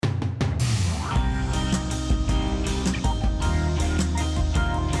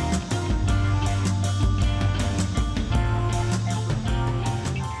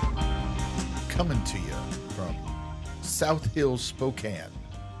South Hills, Spokane.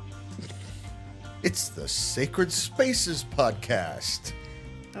 It's the Sacred Spaces podcast.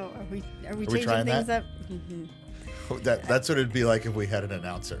 Oh, are we trying changing things that? up? Mm-hmm. That's what it'd be like if we had an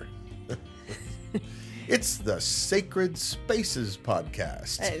announcer. It's the Sacred Spaces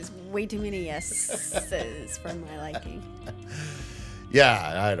podcast. That is way too many yeses for my liking.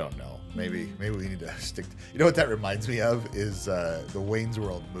 Yeah, I don't know. Maybe we need to stick. You know what that reminds me of is the Wayne's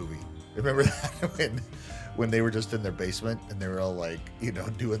World movie. Remember that when they were just in their basement and they were all like,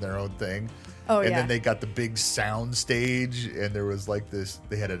 doing their own thing. Oh, and yeah. then they got the big sound stage and there was like this.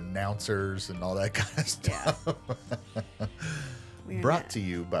 They had announcers and all that kind of stuff. Yeah. Brought to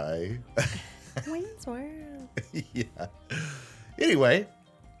you by Wayne's World. Yeah. Anyway,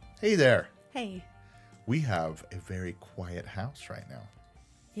 hey there. Hey. We have a very quiet house right now.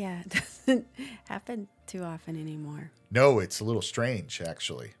 Yeah, it doesn't happen too often anymore. No, it's a little strange,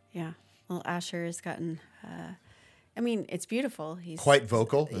 actually. Yeah. Well, Asher has gotten, it's beautiful. He's Quite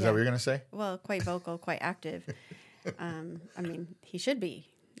vocal? Is that what you're going to say? Well, quite vocal, quite active. He should be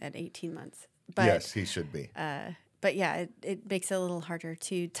at 18 months. But, yes, he should be. But yeah, it makes it a little harder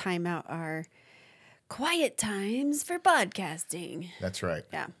to time out our quiet times for podcasting. That's right.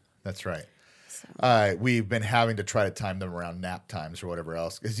 Yeah. That's right. So. We've been having to try to time them around nap times or whatever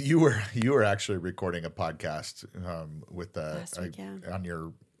else. Because you were actually recording a podcast with Last week, yeah. on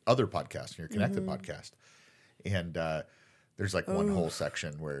your other podcast, your Connected podcast, and there's like one whole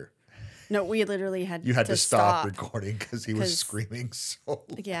section where No, we literally had you had to stop recording because he was 'cause- screaming so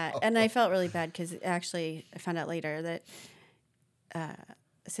loud. Yeah, and I felt really bad because actually I found out later that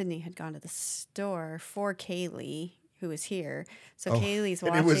Sydney had gone to the store for Kaylee, who was here. So Kaylee's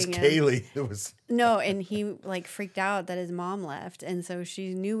watching and it was him. Kaylee. It was No, and he freaked out that his mom left, and so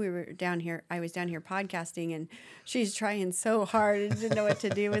she knew we were down here. I was down here podcasting, and she's trying so hard and didn't know what to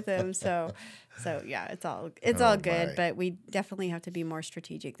do with him. So yeah, it's all good, my. but we definitely have to be more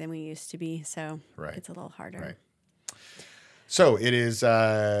strategic than we used to be. So Right. it's a little harder. Right. So it is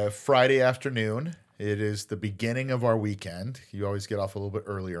Friday afternoon. It is the beginning of our weekend. You always get off a little bit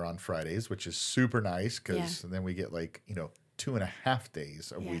earlier on Fridays, which is super nice because then we get 2.5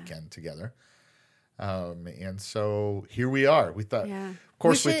 days of weekend together. And so here we are. We thought, of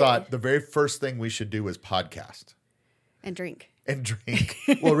course, we thought the very first thing we should do was podcast And drink. and drink.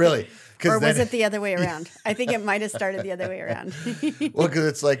 Well, really. Or was it the other way around? I think it might have started the other way around. Well, because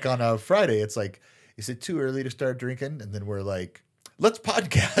it's like on a Friday, it's like, is it too early to start drinking? And then we're like, let's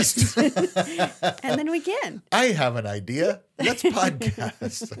podcast. And then we can. I have an idea. Let's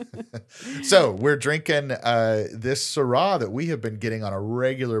podcast. So we're drinking this Syrah that we have been getting on a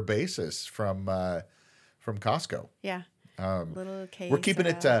regular basis from Costco. Yeah. Little case. We're keeping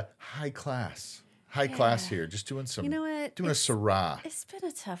it high class. High class here. Just doing some. You know what? Doing a Syrah. It's been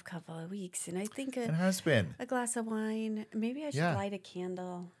a tough couple of weeks, and I think It has been. a glass of wine. Maybe I should light a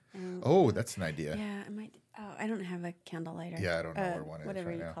candle. Oh, that's an idea. Yeah, I might. Oh, I don't have a candle lighter. Yeah, I don't know where one is whatever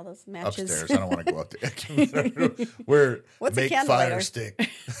right you now. call those matches. Upstairs. I don't want to go up there. We're What's a make candle fire lighter? stick.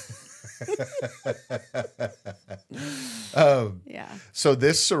 Yeah. So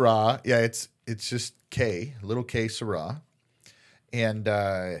this Syrah, it's just little K Syrah, and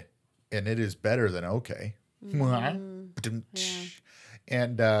it is better than okay. And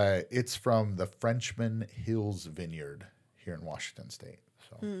it's from the Frenchman Hills Vineyard here in Washington State.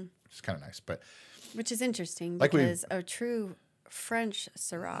 So it's kind of nice, but Which is interesting Like because a true French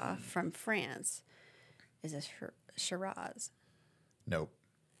Syrah from France is a Shiraz. nope.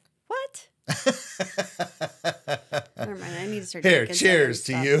 What? Never mind. I need to start. Here, drinking cheers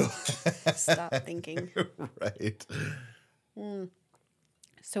to something. you. Stop thinking. Right.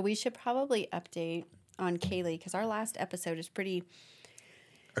 So we should probably update on Kaylee because our last episode is pretty.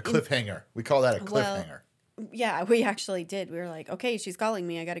 A cliffhanger. We call that a Well, cliffhanger. Yeah, we actually did. We were like, okay, she's calling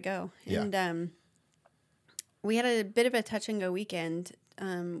me. I got to go. Yeah. And we had a bit of a touch and go weekend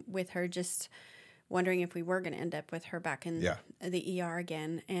with her, just wondering if we were going to end up with her back in the ER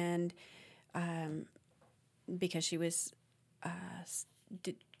again. And because she was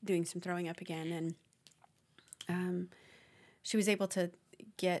doing some throwing up again. And she was able to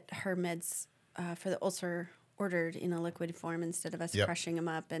get her meds for the ulcer ordered in a liquid form instead of us crushing them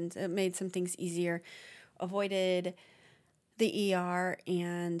up. And it made some things easier. Avoided the ER,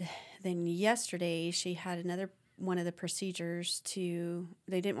 and then yesterday she had another one of the procedures the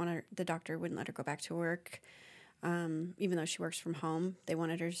doctor wouldn't let her go back to work, even though she works from home. They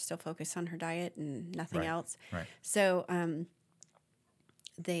wanted her to still focus on her diet and nothing else. Right. So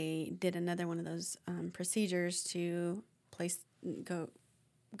they did another one of those procedures to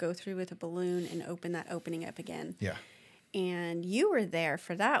go through with a balloon and open that opening up again. Yeah. And you were there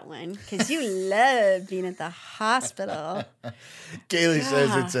for that one because you love being at the hospital. Kaylee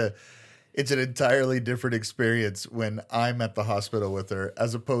says it's an entirely different experience when I'm at the hospital with her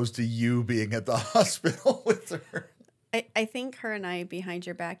as opposed to you being at the hospital with her. I think her and I, behind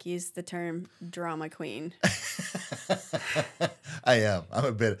your back, used the term drama queen. I am. I'm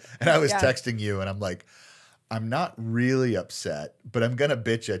a bit. And I was texting you, and I'm like, I'm not really upset, but I'm going to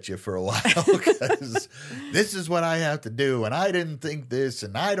bitch at you for a while because this is what I have to do. And I didn't think this,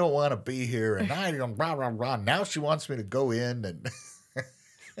 and I don't want to be here. And I don't, blah, blah, blah. Now she wants me to go in. And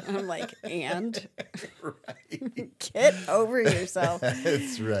I'm like, and? Right. Get over yourself.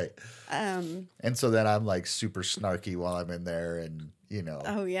 That's right. And so then I'm like super snarky while I'm in there. And, you know.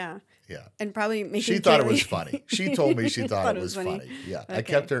 Oh, yeah. Yeah. And probably making She thought it was funny. She told me she thought it was funny. Yeah. Okay. I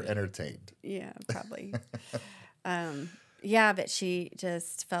kept her entertained. Yeah, probably. Yeah, but she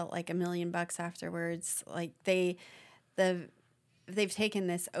just felt like $1 million afterwards. Like they've taken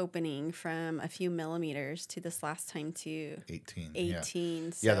this opening from a few millimeters to this last time to 18. 18.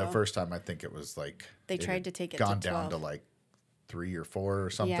 Yeah. So Yeah, the first time I think it was like they tried to take it gone to 12. down to like 3 or 4 or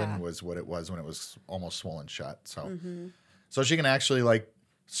something was what it was when it was almost swollen shut. So so she can actually like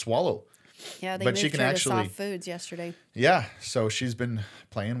swallow. Yeah, they but moved she can her actually to soft foods yesterday. Yeah, so she's been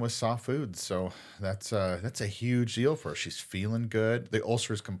playing with soft foods. So that's a huge deal for her. She's feeling good. The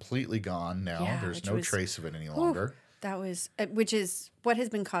ulcer is completely gone now. Yeah, There's no trace of it any Ooh, longer. that was which is what has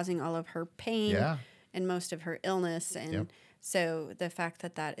been causing all of her pain Yeah. and most of her illness and so the fact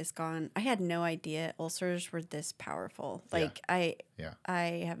that is gone, I had no idea ulcers were this powerful. Like I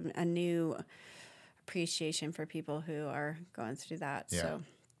have a new appreciation for people who are going through that. Yeah. So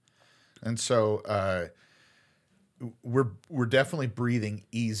and so we're definitely breathing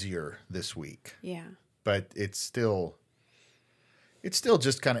easier this week. Yeah. But it's still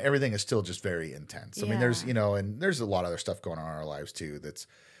just kind of everything is still just very intense. I mean, there's and there's a lot of other stuff going on in our lives too. That's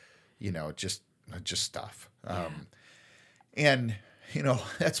just stuff. And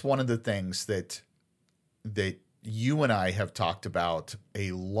that's one of the things that you and I have talked about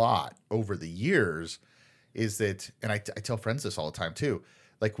a lot over the years is that, and I tell friends this all the time too,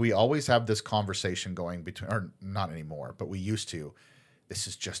 like we always have this conversation going between, or not anymore, but we used to, this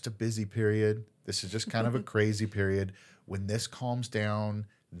is just a busy period. This is just kind of a crazy period. When this calms down,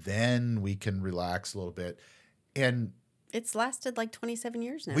 then we can relax a little bit. And it's lasted like 27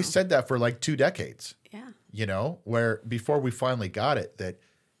 years now. We said that for like 2 decades. Yeah. Where before we finally got it, that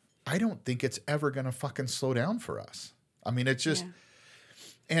I don't think it's ever going to fucking slow down for us. I mean, it's just,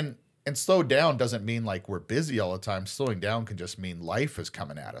 and slow down doesn't mean like we're busy all the time. Slowing down can just mean life is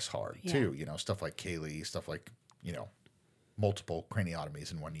coming at us hard too. Stuff like Kaylee, stuff like, multiple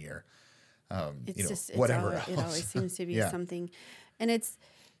craniotomies in 1 year. Whatever else. It always seems to be something. And it's,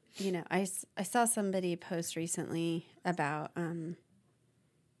 I saw somebody post recently about,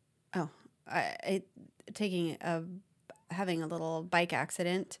 having a little bike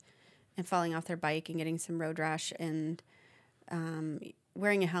accident and falling off their bike and getting some road rash and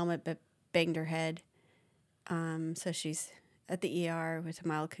wearing a helmet but banged her head. So she's at the ER with a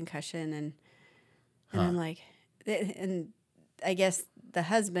mild concussion and I'm like, and I guess the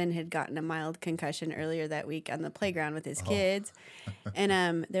husband had gotten a mild concussion earlier that week on the playground with his kids.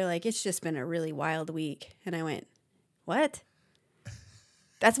 And they're like, it's just been a really wild week. And I went, what?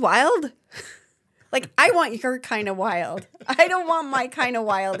 That's wild? Like, I want your kind of wild. I don't want my kind of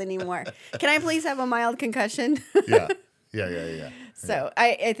wild anymore. Can I please have a mild concussion? Yeah. So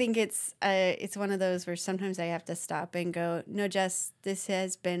I think it's one of those where sometimes I have to stop and go, no, Jess, this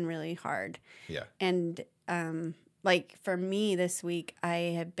has been really hard. Yeah. And like for me this week,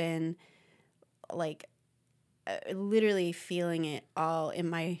 I have been like literally feeling it all in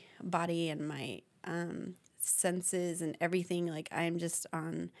my body and my senses and everything. Like I'm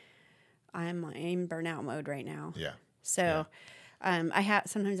in burnout mode right now. Yeah. So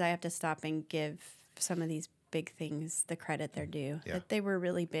sometimes I have to stop and give some of these big things the credit they're due. Yeah. That they were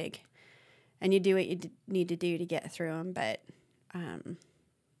really big. And you do what you need to do to get through them, but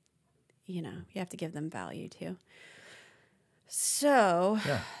you have to give them value too. So,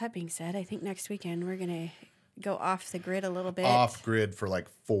 that being said, I think next weekend we're going to go off the grid a little bit. Off grid for like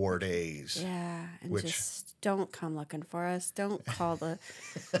 4 days. Yeah, and just don't come looking for us. Don't call the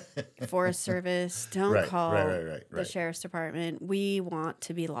Forest Service. Don't call the Sheriff's Department. We want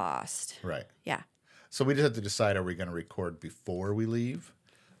to be lost. Right. Yeah. So we just have to decide, are we going to record before we leave?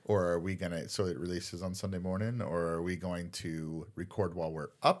 Or are we going to, so it releases on Sunday morning? Or are we going to record while we're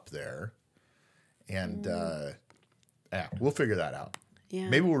up there? And we'll figure that out. Yeah.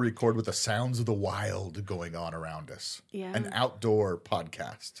 Maybe we'll record with the sounds of the wild going on around us. Yeah. An outdoor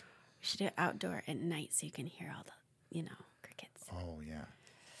podcast. We should do it outdoor at night so you can hear all the, Oh, yeah.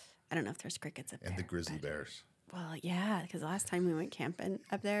 I don't know if there's crickets up there. And the grizzly bears. Well, yeah, because last time we went camping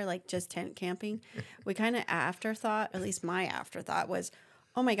up there, like just tent camping, we kind of afterthought, at least my afterthought was,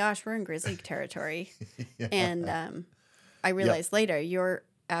 oh my gosh, we're in grizzly territory. Yeah. And I realized later your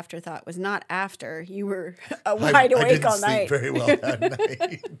afterthought was not after. You were wide awake all night. I didn't sleep very well that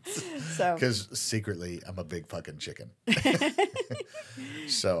night. Because secretly, I'm a big fucking chicken.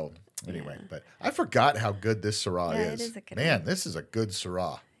 So, anyway, but I forgot how good this Syrah is. It is a good Man, this is a good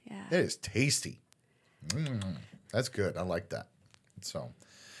Syrah. Yeah. It is tasty. That's good. I like that. So,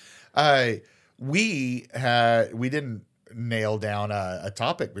 we didn't nail down a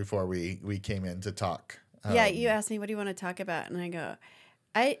topic before we came in to talk. Yeah, you asked me, what do you want to talk about? And I go,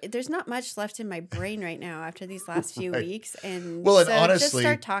 there's not much left in my brain right now after these last few weeks. And well, and so honestly, just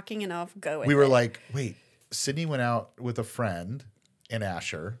start talking and I'll go with it. We were like, wait, Sydney went out with a friend in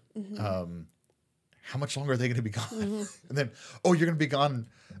Asher. Mm-hmm. How much longer are they going to be gone? Mm-hmm. And then, you're going to be gone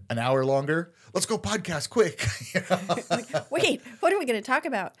an hour longer? Let's go podcast quick. Like, wait, what are we going to talk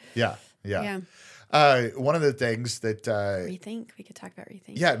about? Yeah. One of the things that... rethink. We could talk about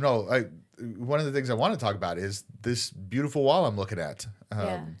rethink. Yeah, no. One of the things I want to talk about is this beautiful wall I'm looking at.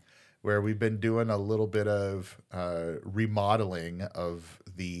 Where we've been doing a little bit of remodeling of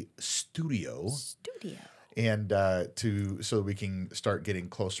the studio. And so we can start getting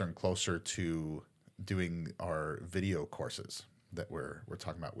closer and closer to doing our video courses that we're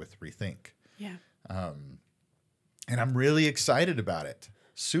talking about with Rethink. Yeah. And I'm really excited about it.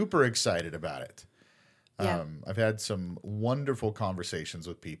 Super excited about it. Yeah. I've had some wonderful conversations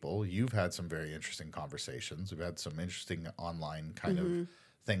with people. You've had some very interesting conversations. We've had some interesting online kind of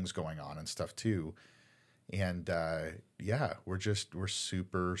things going on and stuff too. And we're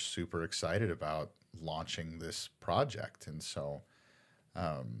super, super excited about launching this project. And so,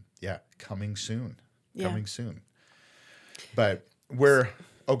 coming soon. Yeah. Coming soon. But go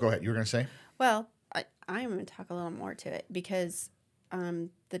ahead. You were going to say? Well, I'm going to talk a little more to it because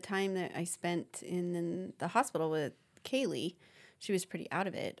the time that I spent in the hospital with Kaylee, she was pretty out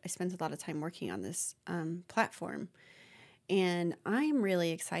of it. I spent a lot of time working on this platform. And I'm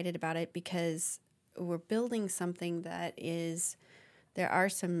really excited about it because we're building something that there are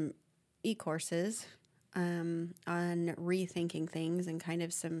some e-courses on rethinking things and kind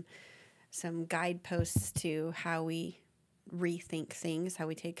of some guideposts to how we rethink things, how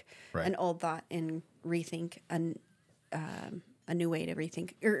we take an old thought and rethink a new way to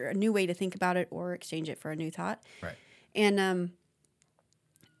rethink or a new way to think about it or exchange it for a new thought. Right. And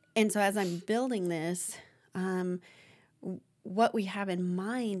so as I'm building this, what we have in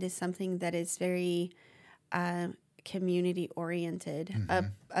mind is something that is very community oriented,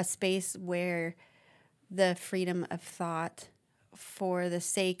 a space where the freedom of thought for the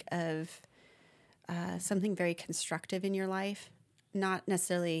sake of something very constructive in your life, not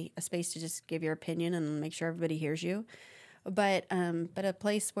necessarily a space to just give your opinion and make sure everybody hears you, but a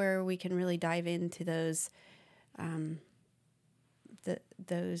place where we can really dive into those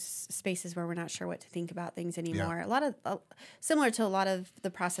spaces where we're not sure what to think about things anymore. Yeah. A lot of similar to a lot of the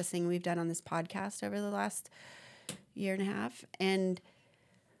processing we've done on this podcast over the last year and a half. And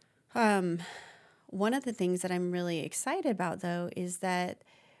one of the things that I'm really excited about, though, is that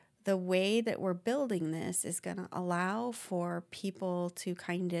the way that we're building this is going to allow for people to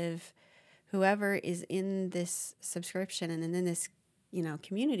kind of, whoever is in this subscription and in this,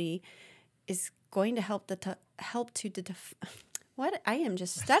 community, is going to help what? I am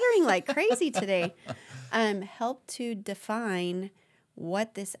just stuttering like crazy today. Help to define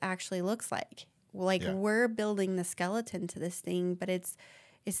what this actually looks like. We're building the skeleton to this thing, but it's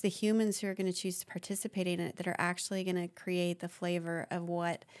the humans who are going to choose to participate in it that are actually going to create the flavor of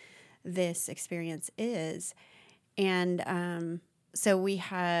what this experience is. And so we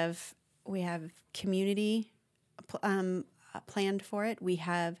have community planned for it. We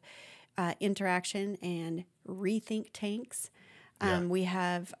have interaction and rethink tanks. We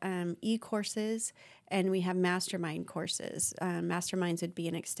have e-courses and we have mastermind courses. Masterminds would be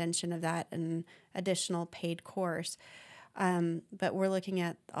an extension of that, an additional paid course. But we're looking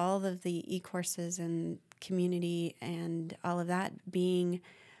at all of the e-courses and community and all of that being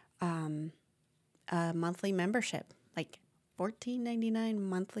a monthly membership, like $14.99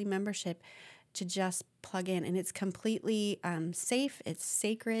 monthly membership to just plug in. And it's completely safe. It's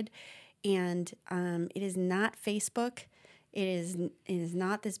sacred. And it is not Facebook. It is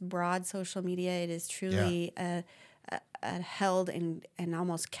not this broad social media. It is truly a held and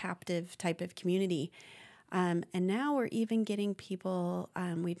almost captive type of community. And now we're even getting people,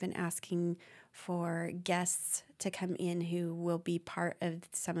 we've been asking for guests to come in who will be part of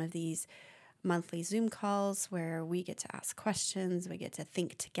some of these monthly Zoom calls where we get to ask questions, we get to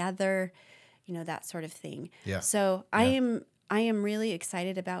think together, that sort of thing. Yeah. So I am really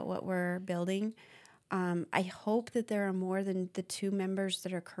excited about what we're building. I hope that there are more than the 2 members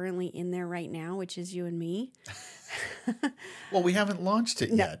that are currently in there right now, which is you and me. Well, we haven't launched it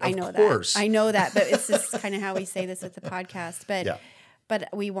yet. I know of course. that. I know that, but it's just kind of how we say this with the podcast. But Yeah. but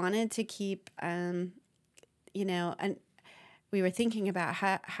we wanted to keep, and we were thinking about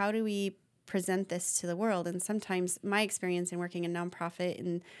how do we present this to the world. And sometimes my experience in working in nonprofit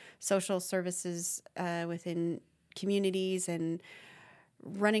and social services within communities and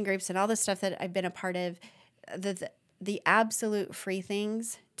running groups and all the stuff that I've been a part of, the absolute free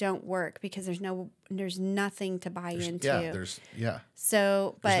things don't work because there's nothing to buy into.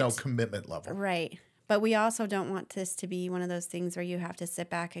 So, but there's no commitment level. Right. But we also don't want this to be one of those things where you have to sit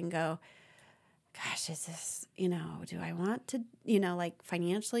back and go, gosh, is this, do I want to, like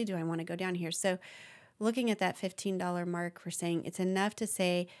financially, do I want to go down here? So looking at that $15 mark, we're saying it's enough to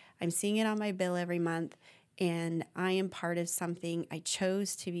say, I'm seeing it on my bill every month and I am part of something. I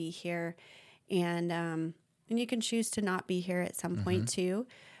chose to be here. And you can choose to not be here at some point too.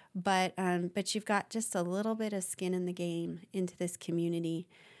 But you've got just a little bit of skin in the game into this community.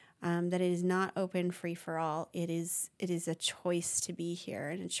 That it is not open free for all. It is a choice to be here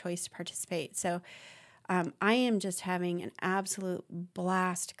and a choice to participate. So I am just having an absolute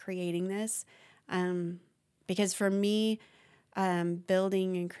blast creating this because for me,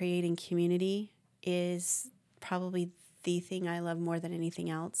 building and creating community is probably the thing I love more than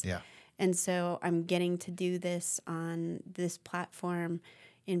anything else. Yeah. And so I'm getting to do this on this platform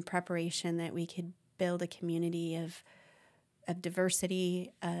in preparation that we could build a community of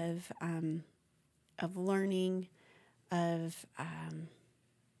diversity, of learning, of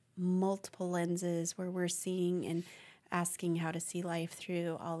multiple lenses where we're seeing and asking how to see life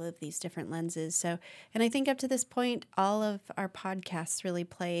through all of these different lenses. So, and I think up to this point, all of our podcasts really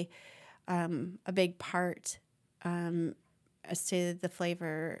play a big part as to the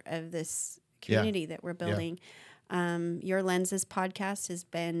flavor of this community that we're building. Yeah. Your Lenses podcast has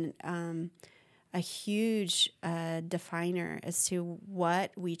been a huge definer as to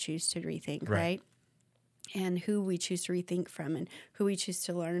what we choose to rethink, right? And who we choose to rethink from and who we choose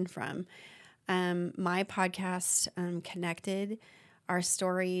to learn from. My podcast, Connected, are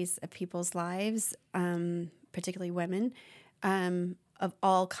stories of people's lives, particularly women, of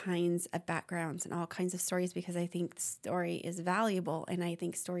all kinds of backgrounds and all kinds of stories, because I think story is valuable and I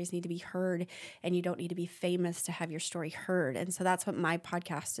think stories need to be heard, and you don't need to be famous to have your story heard. And so that's what my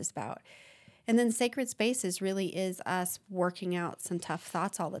podcast is about. And then Sacred Spaces really is us working out some tough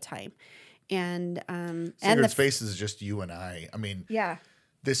thoughts all the time. And Sacred Spaces is just you and I. I mean, yeah,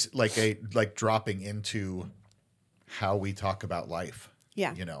 this like dropping into how we talk about life.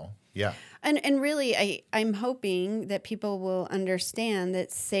 Yeah. Yeah. And really, I'm hoping that people will understand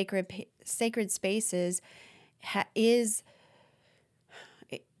that Sacred Spaces is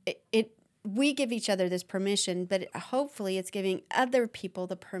we give each other this permission, but hopefully it's giving other people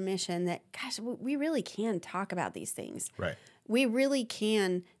the permission that, gosh, we really can talk about these things. Right. We really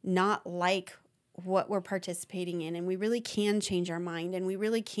can not like what we're participating in, and we really can change our mind, and we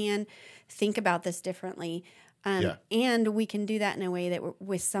really can think about this differently. And we can do that in a way that we're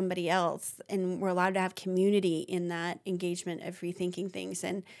with somebody else, and we're allowed to have community in that engagement of rethinking things.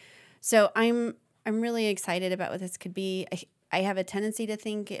 And so I'm really excited about what this could be. I have a tendency to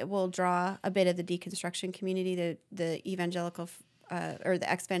think it will draw a bit of the deconstruction community, the evangelical or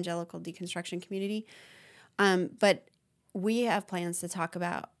the ex-evangelical deconstruction community. But we have plans to talk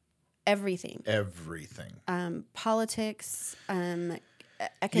about everything. Politics,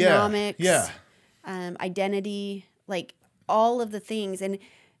 economics, identity, like all of the things. And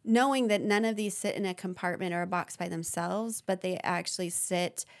knowing that none of these sit in a compartment or a box by themselves, but they actually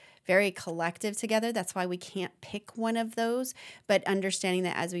sit very collective together. That's why we can't pick one of those, but understanding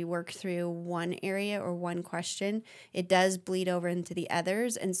that as we work through one area or one question, it does bleed over into the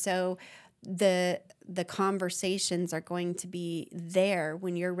others. And so the conversations are going to be there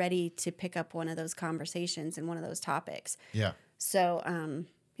when you're ready to pick up one of those conversations and one of those topics. Yeah. So,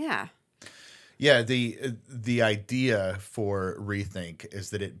 yeah. Yeah, the idea for Rethink is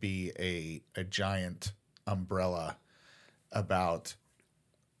that it be a giant umbrella about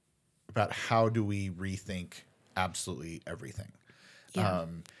how do we rethink absolutely everything. Yeah.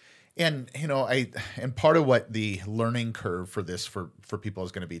 And part of what the learning curve for this for people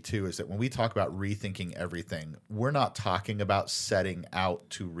is going to be too is that when we talk about rethinking everything, we're not talking about setting out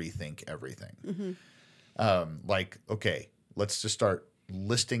to rethink everything. Mm-hmm. Okay, let's just start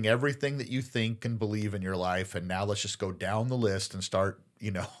listing everything that you think and believe in your life, and now let's just go down the list and start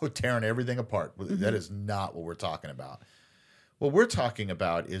tearing everything apart. That is not what we're talking about. What we're talking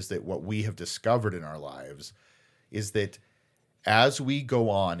about is that what we have discovered in our lives is that as we go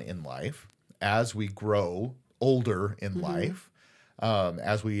on in life, as we grow older in life,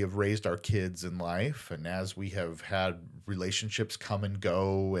 as we have raised our kids in life, and as we have had relationships come and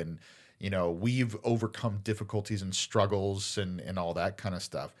go, and we've overcome difficulties and struggles and all that kind of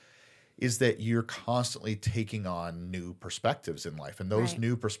stuff, is that you're constantly taking on new perspectives in life. And those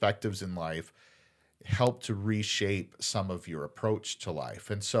new perspectives in life help to reshape some of your approach to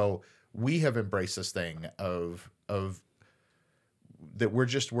life. And so we have embraced this thing of that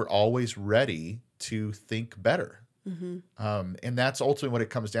we're always ready to think better. And that's ultimately what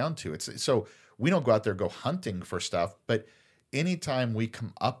it comes down to. So we don't go out there, go hunting for stuff, but anytime we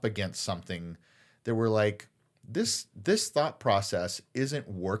come up against something that we're like, this thought process isn't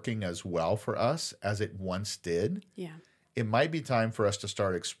working as well for us as it once did. Yeah. It might be time for us to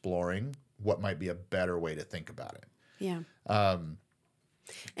start exploring what might be a better way to think about it. Yeah.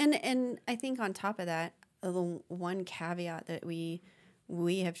 And I think on top of that, the one caveat that we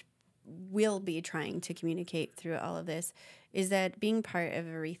will be trying to communicate through all of this is that being part of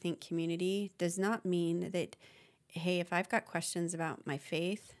a Rethink community does not mean that, hey, if I've got questions about my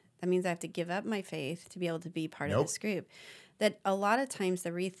faith, that means I have to give up my faith to be able to be part of this group. That a lot of times the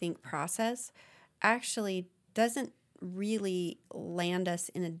Rethink process actually doesn't really land us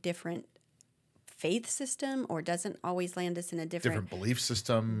in a different faith system, or doesn't always land us in a different belief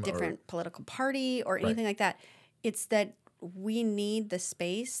system, different political party, or anything like that. It's that we need the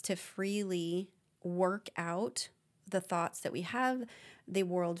space to freely work out the thoughts that we have, the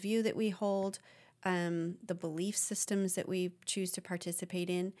worldview that we hold, the belief systems that we choose to participate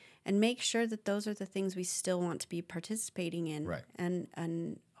in, and make sure that those are the things we still want to be participating in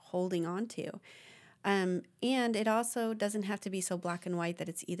and holding on to. And it also doesn't have to be so black and white that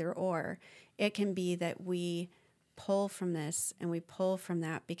it's either or. It can be that we pull from this and we pull from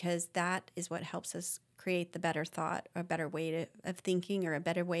that, because that is what helps us create the better thought, or a better way of thinking, or a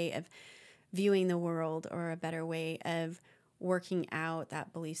better way of viewing the world, or a better way of working out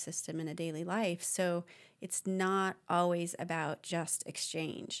that belief system in a daily life. So it's not always about just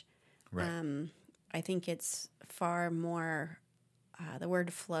exchange. I think it's far more, the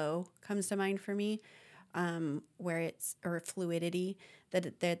word flow comes to mind for me, or fluidity,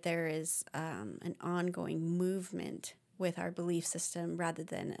 that there is an ongoing movement with our belief system rather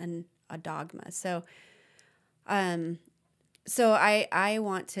than a dogma. So I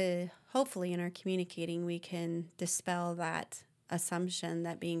want to, hopefully in our communicating, we can dispel that assumption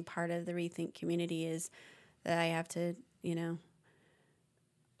that being part of the Rethink community is that I have to,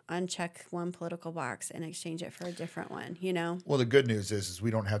 uncheck one political box and exchange it for a different one, Well, the good news is we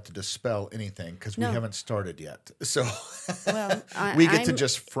don't have to dispel anything, because we haven't started yet. So we get to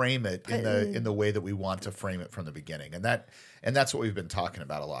just frame it in the way that we want to frame it from the beginning. And that's what we've been talking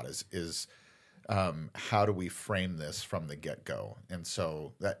about a lot is how do we frame this from the get-go? And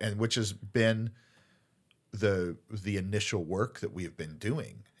so which has been the initial work that we've been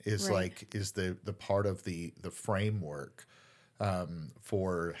doing is the part of the framework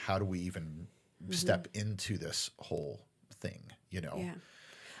for how do we even step into this whole thing, Yeah.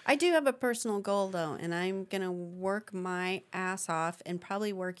 I do have a personal goal, though, and I'm going to work my ass off and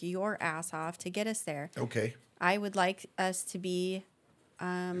probably work your ass off to get us there. Okay. I would like us to be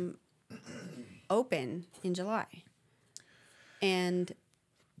open in July. And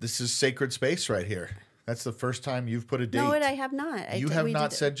this is sacred space right here. That's the first time you've put a date. No, I have not. You have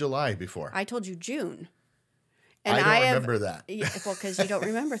not said July before. I told you June. And I don't remember that. Well, because you don't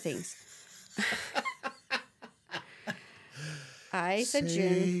remember things. I said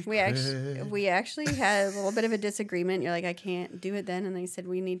June. We actually had a little bit of a disagreement. You're like, I can't do it then. And I said,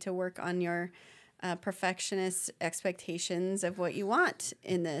 we need to work on your perfectionist expectations of what you want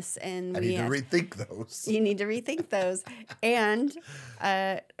in this. And I need to rethink those. You need to rethink those. And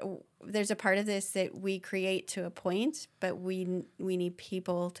there's a part of this that we create to a point, but we need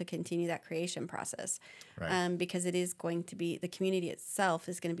people to continue that creation process. Right. Because it is going to be, the community itself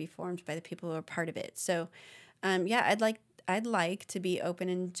is going to be formed by the people who are part of it. So, I'd like to be open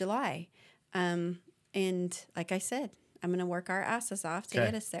in July. And like I said, I'm going to work our asses off to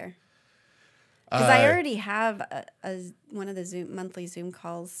get us there. Because I already have one of the monthly Zoom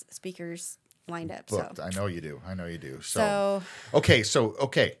calls speakers lined up. Booked. So I know you do. So okay,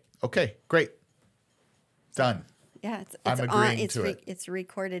 great, done. Yeah, I'm agreeing to it. It's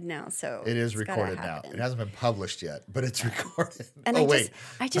recorded now, so it is recorded now. It hasn't been published yet, but it's recorded. And I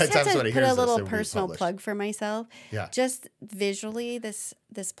just have to put a little personal plug for myself. Yeah. Just visually, this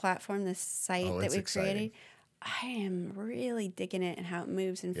platform, this site that we've created, I am really digging it and how it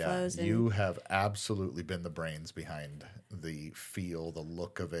moves and flows. And you have absolutely been the brains behind the feel, the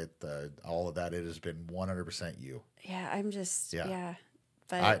look of it, all of that. It has been 100% you. yeah, I'm just yeah.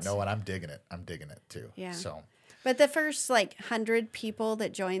 But I know, and I'm digging it. I'm digging it too. Yeah. So, but the first 100 people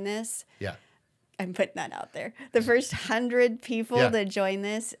that join this, yeah, I'm putting that out there. The first 100 people that join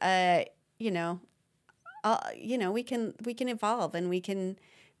this, you know, we can evolve and we can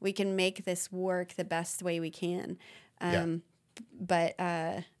make this work the best way we can.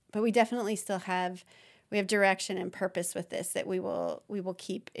 But we definitely still have direction and purpose with this that we will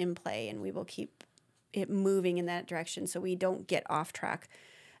keep in play, and we will keep it moving in that direction so we don't get off track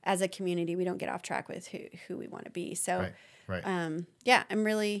as a community. We don't get off track with who we want to be. So right. I'm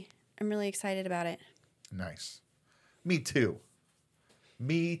really excited about it. Nice. Me too.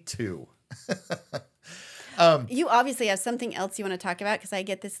 You obviously have something else you want to talk about, because I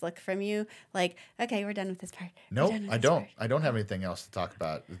get this look from you like, okay, we're done with this part. No, I don't. I don't have anything else to talk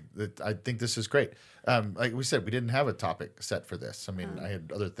about. I think this is great. Like we said, we didn't have a topic set for this. I mean, I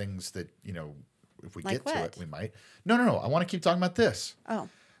had other things that, if we get to it, we might. No. I want to keep talking about this. Oh.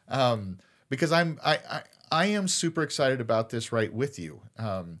 Because I am super excited about this right with you.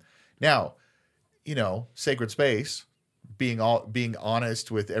 Now, Sacred Space, being honest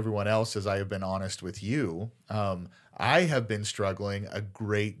with everyone else as I have been honest with you, I have been struggling a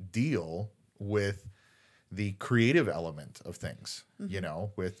great deal with the creative element of things,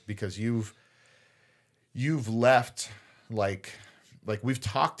 because you've left like we've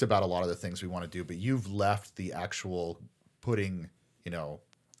talked about a lot of the things we want to do, but you've left the actual putting,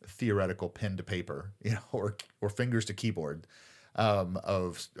 theoretical pen to paper, or fingers to keyboard,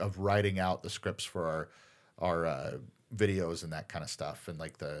 of writing out the scripts for our videos and that kind of stuff, and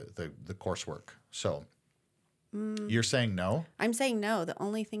like the coursework. So you're saying no? I'm saying no. The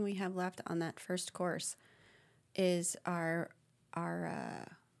only thing we have left on that first course is our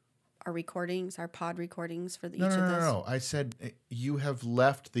recordings, our pod recordings for each of those. No. I said you have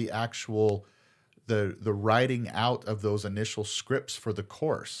left the actual the writing out of those initial scripts for the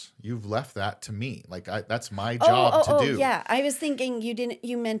course. You've left that to me. That's my job to do. Yeah. I was thinking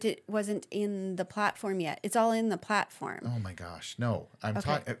you meant it wasn't in the platform yet. It's all in the platform. Oh my gosh. No. I'm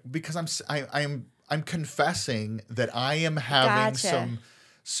talking because I'm confessing that I am having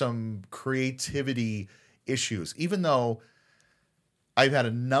some creativity issues, even though I've had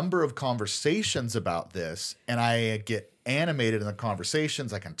a number of conversations about this, and I get animated in the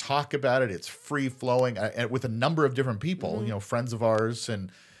conversations. I can talk about it. It's free flowing with a number of different people, friends of ours,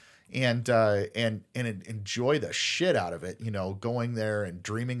 and enjoy the shit out of it. Going there and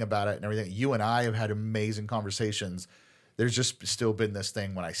dreaming about it and everything. You and I have had amazing conversations. There's just still been this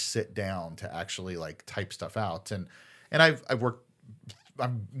thing when I sit down to actually type stuff out, and I'm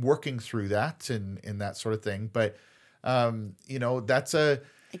working through that and that sort of thing. But that's I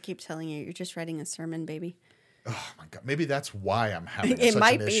keep telling you're just writing a sermon, baby. Oh my God! Maybe that's why I'm having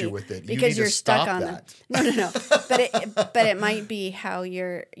such an issue with it. Because you're stuck on that. No. But it might be how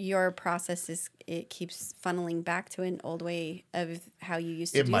your process it keeps funneling back to an old way of how you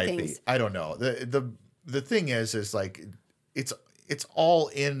used to do things. It might be. I don't know. The thing is it's all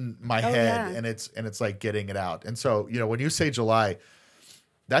in my head, and it's like getting it out. And so when you say July,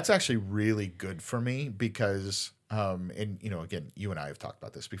 that's actually really good for me because and again, you and I have talked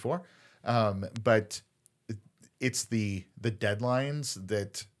about this before, but it's the deadlines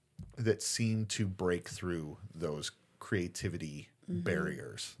that seem to break through those creativity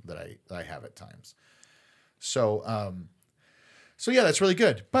barriers that I have at times. So yeah, that's really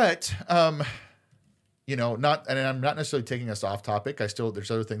good. But and I'm not necessarily taking us off topic.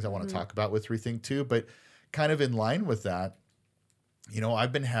 There's other things I want to talk about with Rethink too, but kind of in line with that,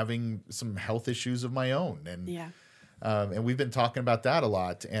 I've been having some health issues of my own, and we've been talking about that a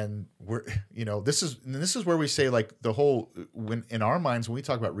lot. And we're, this is where we say when in our minds, when we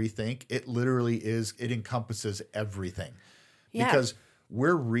talk about Rethink, it literally it encompasses everything, because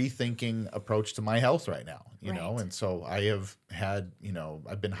we're rethinking approach to my health right now, know? And so I have had,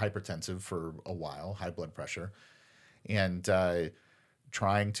 I've been hypertensive for a while, high blood pressure, and,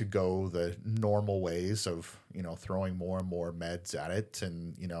 trying to go the normal ways of, throwing more and more meds at it.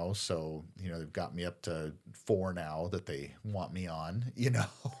 And, so, they've got me up to 4 now that they want me on,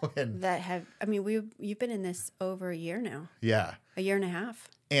 and you've been in this over a year now. Yeah. A year and a half.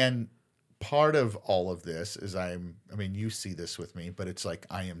 And part of all of this is you see this with me, but it's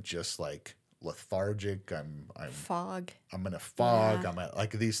I am just lethargic. I'm fog. I'm in a fog. Yeah.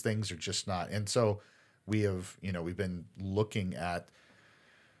 These things are just not. And so we have, we've been looking at,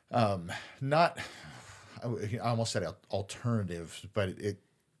 not, I almost said alternatives, but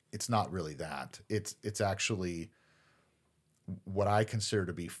it's not really that. It's actually what I consider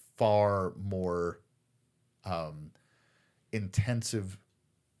to be far more intensive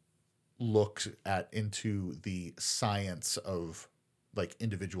looks into the science of like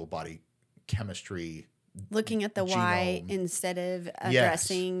individual body chemistry, looking at the why genome. instead of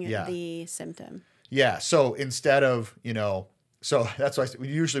addressing the symptom. Yeah. So instead of, so that's why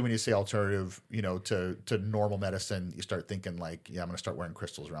usually when you say alternative, to normal medicine, you start thinking like, I'm going to start wearing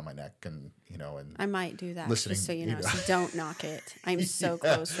crystals around my neck and I might do that listening, just so you know. So don't knock it. I'm so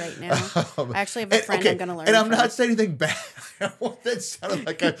close right now. I actually have a friend I'm going to learn and I'm from. not saying anything bad. That sounded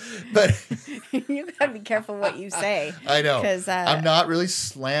like but you got to be careful what you say. I know. Because I'm not really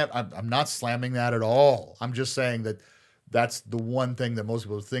I'm not slamming that at all. I'm just saying that that's the one thing that most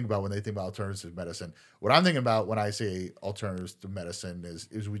people think about when they think about alternative medicine. What I'm thinking about when I say alternative medicine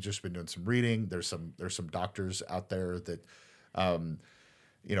is we've just been doing some reading. There's some doctors out there that,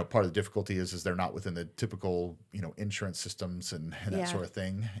 part of the difficulty is they're not within the typical, insurance systems and that sort of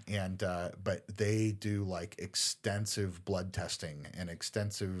thing. And, but they do like extensive blood testing and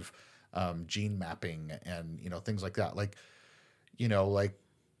extensive, gene mapping and, things like that. Like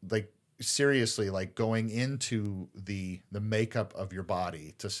seriously, like going into the makeup of your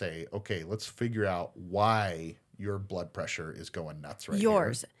body to say, okay, let's figure out why your blood pressure is going nuts right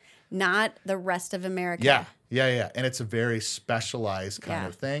yours, here. Not the rest of America. Yeah. And it's a very specialized kind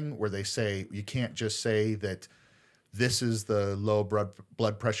of thing where they say you can't just say that this is the low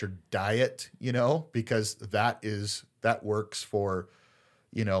blood pressure diet, because that works for,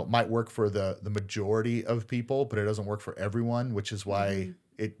 might work for the majority of people, but it doesn't work for everyone, which is why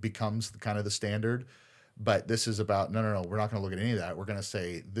it becomes kind of the standard. But this is about, no, we're not going to look at any of that. We're going to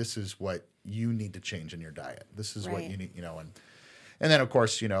say, this is what you need to change in your diet. This is what you need, and then of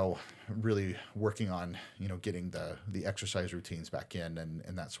course, really working on, getting the exercise routines back in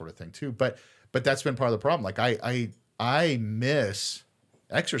and that sort of thing too. But that's been part of the problem. Like I miss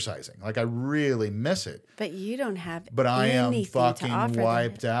exercising. Like I really miss it. But you don't have But I am fucking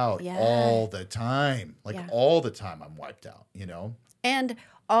wiped them. out all the time. Like all the time I'm wiped out, And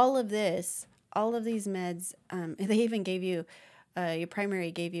all of these meds, they even gave you, your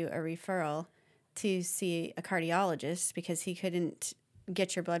primary gave you a referral to see a cardiologist because he couldn't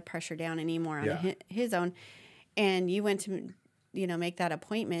get your blood pressure down anymore on his own. And you went to, make that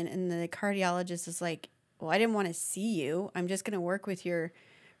appointment, and the cardiologist is like, well, I didn't want to see you. I'm just going to work with your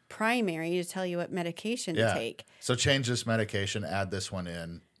primary to tell you what medication to take. So change this medication, add this one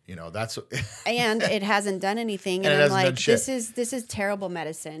in. That's and it hasn't done anything. And I'm like, this is terrible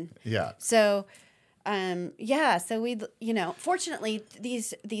medicine. Yeah. So, so we, fortunately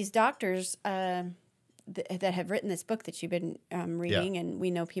these doctors that have written this book that you've been reading, and we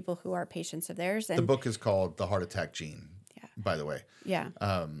know people who are patients of theirs. And the book is called The Heart Attack Gene, by the way. Yeah.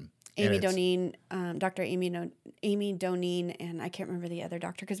 Amy Doneen, Dr. Amy Doneen, and I can't remember the other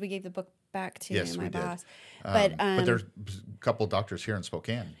doctor because we gave the book back to my boss. But there's a couple of doctors here in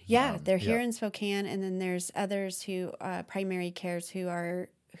Spokane. Yeah, they're here in Spokane, and then there's others who primary cares who are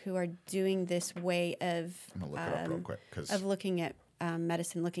doing this way of I'm gonna look it up real quick of looking at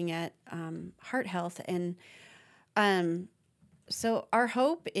medicine, looking at heart health, and so our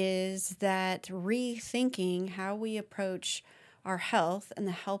hope is that rethinking how we approach our health and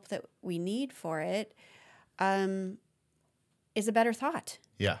the help that we need for it is a better thought.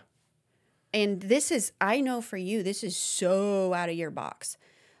 Yeah. And this is, I know for you, this is so out of your box.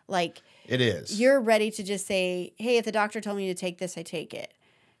 Like, it is. You're ready to just say, hey, if the doctor told me to take this, I take it.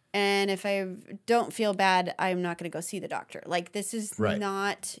 And if I don't feel bad, I'm not going to go see the doctor. Like, this is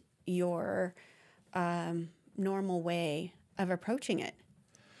not your normal way of approaching it.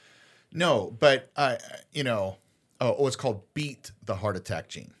 No, but, it's called Beat the Heart Attack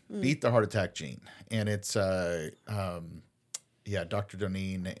Gene. Beat the Heart Attack Gene. And it's, Dr.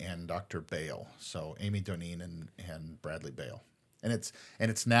 Doneen and Dr. Bale. So Amy Doneen and Bradley Bale. And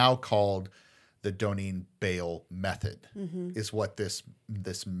it's now called the Doneen-Bale method, is what this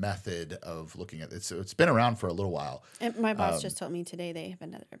method of looking at it. So it's been around for a little while. And my boss just told me today they have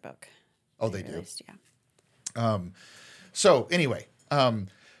another book. Oh, they released, do? Yeah. So anyway,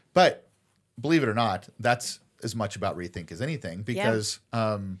 but believe it or not, that's as much about rethink as anything because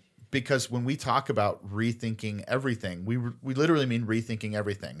when we talk about rethinking everything, we literally mean rethinking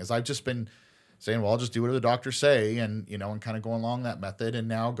everything. As I've just been saying, well, I'll just do whatever the doctors say, and and kind of going along that method, and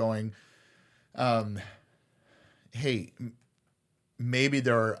now going, hey, maybe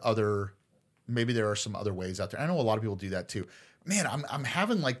there are some other ways out there. I know a lot of people do that too. Man, I'm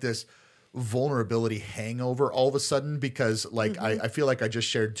having like this vulnerability hangover all of a sudden because I feel like I just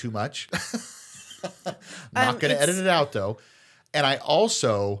shared too much. Not going to edit it out though. And I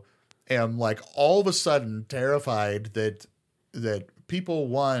also am like all of a sudden terrified that people,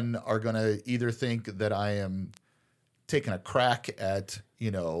 one, are going to either think that I am taking a crack at,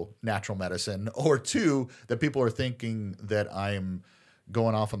 natural medicine, or two, that people are thinking that I am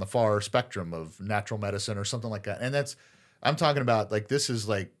going off on the far spectrum of natural medicine or something like that. And I'm talking about like, this is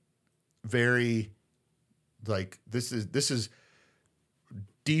like very, like, this is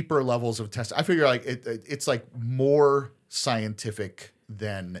deeper levels of testing. I figure like it's like more scientific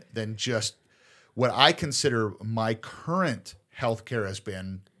than just what I consider my current healthcare has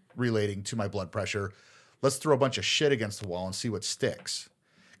been relating to my blood pressure. Let's throw a bunch of shit against the wall and see what sticks.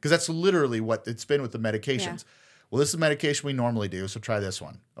 Because that's literally what it's been with the medications. Yeah. Well, this is the medication we normally do, so try this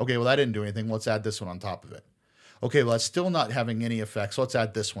one. Okay, well, that didn't do anything. Let's add this one on top of it. Okay, well, it's still not having any effect, so let's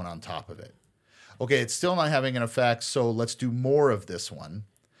add this one on top of it. Okay, it's still not having an effect, so let's do more of this one.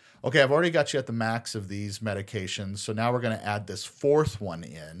 Okay, I've already got you at the max of these medications, so now we're going to add this fourth one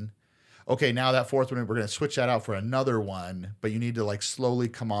in. Okay, now that fourth one, we're going to switch that out for another one, but you need to like slowly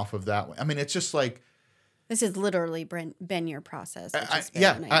come off of that one. I mean, it's just like... This has literally been your process.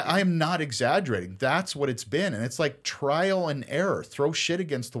 I'm not exaggerating. That's what it's been. And it's like trial and error. Throw shit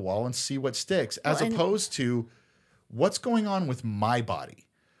against the wall and see what sticks, as opposed to what's going on with my body.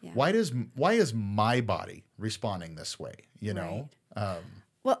 Yeah. Why is my body responding this way? You know? Right.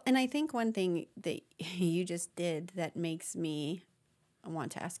 Well, and I think one thing that you just did that makes me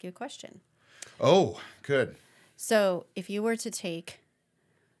want to ask you a question. Oh, good. So if you were to take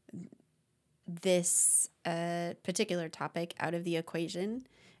this particular topic out of the equation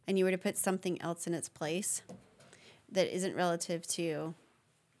and you were to put something else in its place that isn't relative to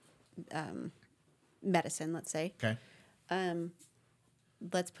medicine, let's say. Okay.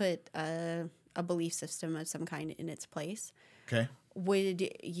 Let's put a belief system of some kind in its place. Okay. Would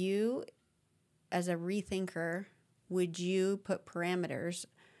you, as a rethinker, would you put parameters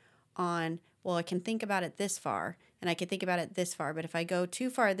on, well, I can think about it this far, and I can think about it this far, but if I go too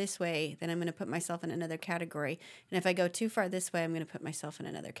far this way, then I'm going to put myself in another category. And if I go too far this way, I'm going to put myself in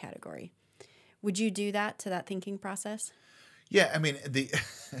another category. Would you do that to that thinking process? Yeah, I mean,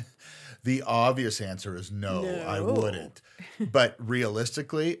 the obvious answer is no, I wouldn't. But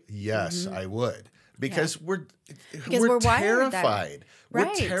realistically, yes, I would. Because we're terrified. Right.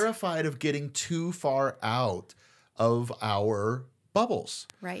 We're terrified of getting too far out of our bubbles.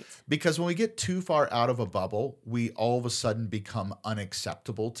 Right. Because when we get too far out of a bubble, we all of a sudden become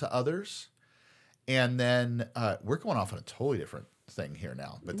unacceptable to others. And then we're going off on a totally different thing here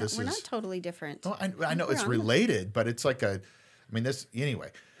now. But we're not totally different. Oh, I know it's related, but it's like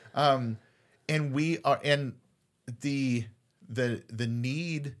anyway. And we are, and the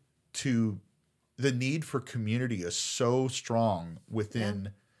need for community is so strong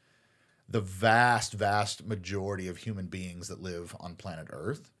within the vast, vast majority of human beings that live on planet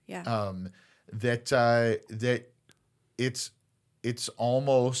Earth. Yeah. That it's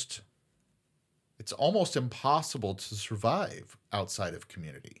almost impossible to survive outside of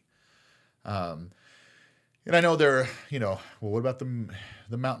community. And I know they're, well, what about the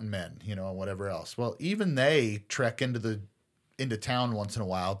mountain men, and whatever else? Well, even they trek into town once in a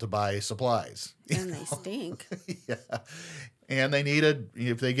while to buy supplies. And they stink. Yeah. And they need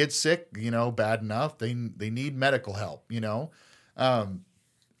if they get sick, bad enough, they need medical help,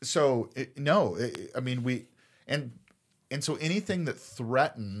 So so anything that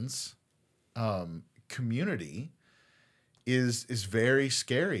threatens community is very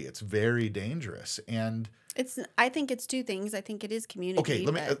scary. It's very dangerous. And I think it's two things. I think it is community. Okay,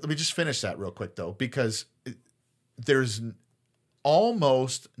 let me just finish that real quick though, because there's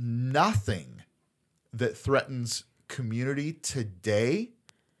almost nothing that threatens community today,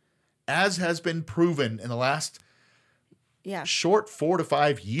 as has been proven in the last short 4 to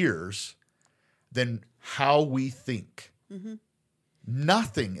 5 years, than how we think. Mm-hmm.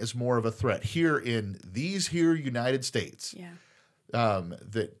 Nothing is more of a threat here in these United States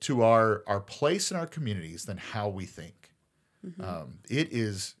that to our place in our communities than how we think. Mm-hmm.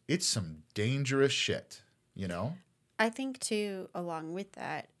 It's some dangerous shit, I think too, along with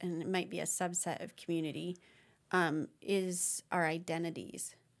that, and it might be a subset of community, is our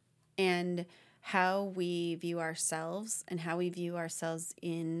identities and how we view ourselves and how we view ourselves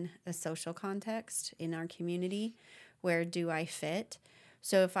in a social context in our community. Where do I fit?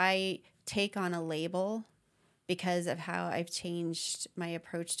 So if I take on a label because of how I've changed my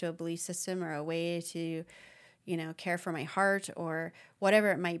approach to a belief system or a way to, care for my heart or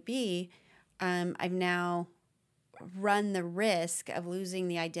whatever it might be, I've now run the risk of losing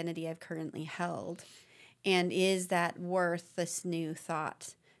the identity I've currently held. And is that worth this new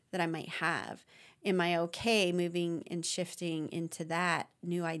thought that I might have? am I okay moving and shifting into that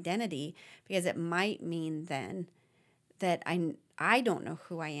new identity? Because it might mean then that I don't know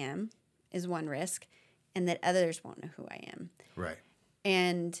who I am is one risk, and that others won't know who I am. Right.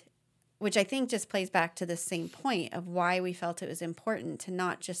 And which I think just plays back to the same point of why we felt it was important to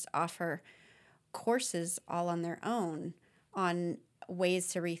not just offer courses all on their own on ways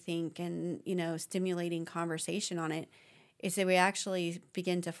to rethink and, stimulating conversation on it, is that we actually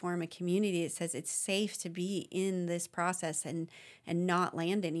begin to form a community that says it's safe to be in this process and not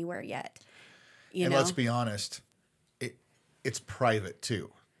land anywhere yet. Let's be honest, it's private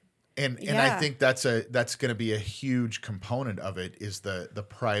too. And Yeah. I think that's going to be a huge component of it, is the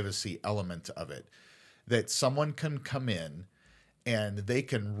privacy element of it. That someone can come in and they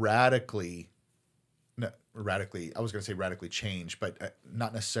can radically, I was going to say radically change, but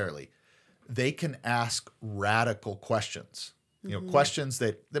not necessarily. They can ask radical questions, questions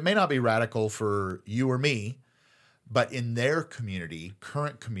that may not be radical for you or me, but in their community,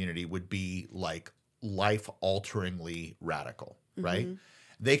 current community, would be like life-alteringly radical, right?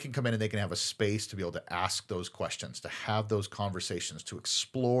 They can come in and they can have a space to be able to ask those questions, to have those conversations, to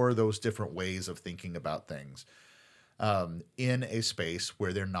explore those different ways of thinking about things in a space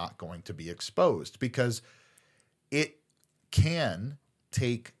where they're not going to be exposed, because it can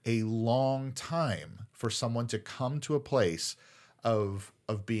take a long time for someone to come to a place of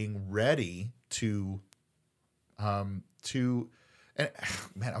being ready to and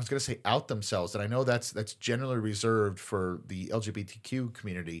man, I was going to say out themselves, and I know that's generally reserved for the LGBTQ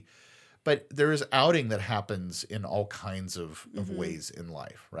community, but there is outing that happens in all kinds of ways in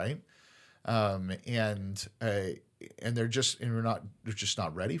life, right? And they're just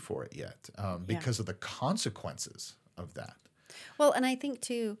not ready for it yet because of the consequences of that. Well, and I think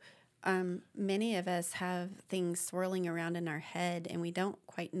too, many of us have things swirling around in our head, and we don't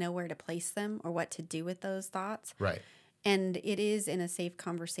quite know where to place them or what to do with those thoughts. Right. And it is in a safe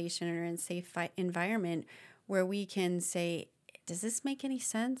conversation or in a safe environment where we can say, does this make any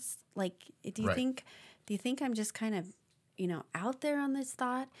sense? Like, do you think I'm just kind of, out there on this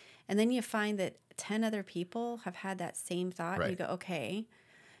thought? And then you find that 10 other people have had that same thought. Right. And you go, okay,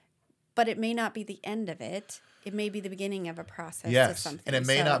 but it may not be the end of it. It may be the beginning of a process. Yes, of something. and it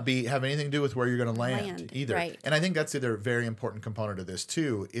may not have anything to do with where you're going to land either. Right. And I think that's the other very important component of this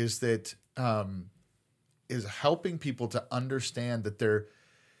too, is that is helping people to understand that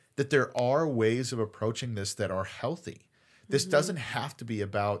there are ways of approaching this that are healthy. This doesn't have to be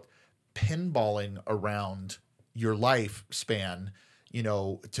about pinballing around your lifespan,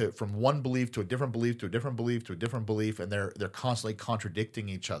 from one belief to a different belief to a different belief to a different belief, and they're constantly contradicting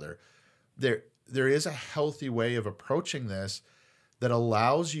each other. There is a healthy way of approaching this that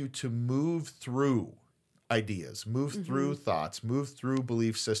allows you to move through ideas, move through thoughts, move through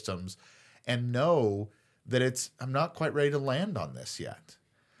belief systems, and know that I'm not quite ready to land on this yet.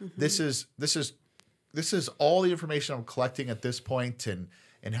 This is all the information I'm collecting at this point,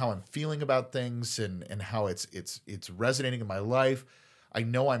 and how I'm feeling about things, and how it's resonating in my life. I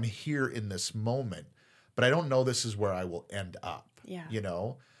know I'm here in this moment, but I don't know this is where I will end up. Yeah.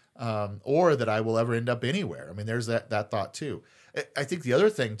 Or that I will ever end up anywhere. I mean, there's that thought too. I think the other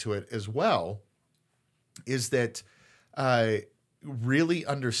thing to it as well is that really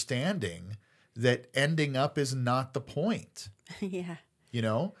understanding that ending up is not the point. Yeah.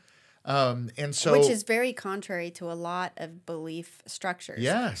 And so, which is very contrary to a lot of belief structures.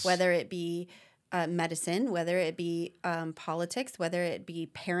 Yes. Whether it be medicine, whether it be politics, whether it be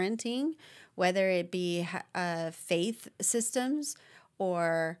parenting, whether it be faith systems,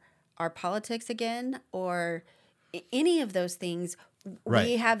 or our politics again, or any of those things. Right.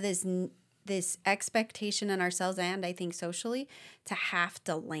 We have this expectation in ourselves, and I think socially, to have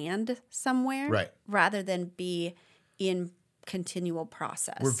to land somewhere, right, rather than be in continual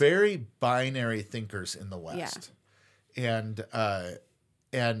process. We're very binary thinkers in the West. Yeah.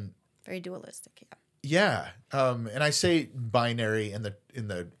 And very dualistic, yeah. Yeah, and I say binary in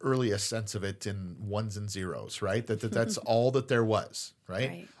the earliest sense of it, in ones and zeros, right? That's all that there was,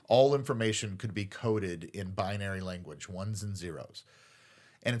 right? All information could be coded in binary language, ones and zeros.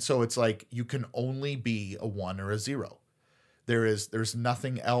 And so it's like you can only be a 1 or a 0. There's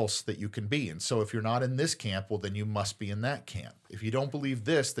nothing else that you can be. And so if you're not in this camp, well, then you must be in that camp. If you don't believe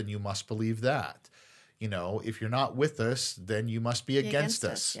this, then you must believe that. If you're not with us, then you must be against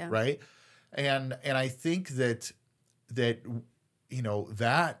us, yeah. Right? And I think that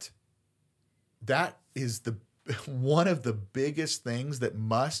is the one of the biggest things that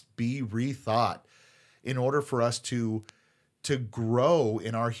must be rethought in order for us to grow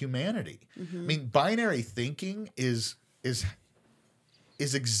in our humanity. Mm-hmm. I mean, binary thinking is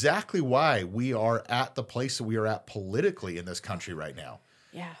is exactly why we are at the place that we are at politically in this country right now.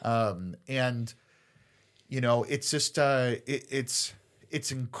 Yeah. And it's just it's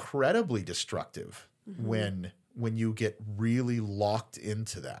incredibly destructive when you get really locked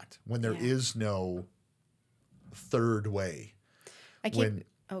into that, when there is no third way.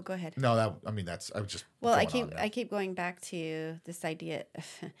 Oh, go ahead. No, I was just well. I keep going back to this idea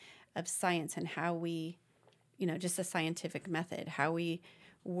of science and how we, just the scientific method, how we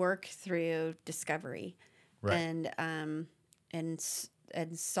work through discovery, right. and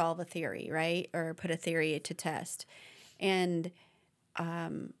solve a theory, right, or put a theory to test, and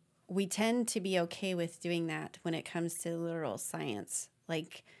we tend to be okay with doing that when it comes to literal science,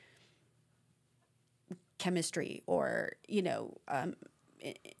 like chemistry or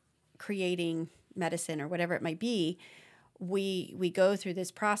creating medicine or whatever it might be. We go through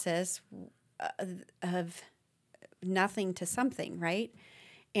this process of nothing to something, right?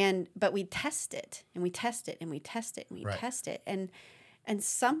 But we test it and we test it and we test it and we test it, and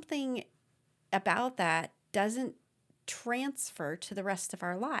something about that doesn't transfer to the rest of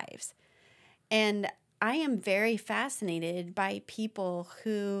our lives. And I am very fascinated by people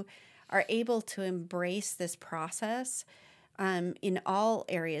who are able to embrace this process in all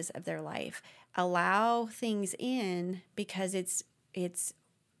areas of their life, allow things in because it's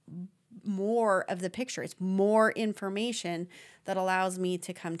more of the picture. It's more information that allows me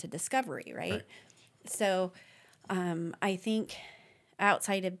to come to discovery, right? So I think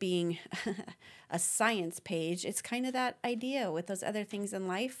outside of being a science page, it's kind of that idea with those other things in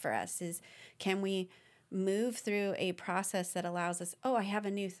life for us is, can we move through a process that allows us, oh, I have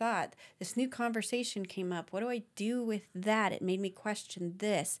a new thought. This new conversation came up. What do I do with that? It made me question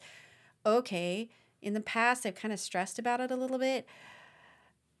this. Okay, in the past, I've kind of stressed about it a little bit,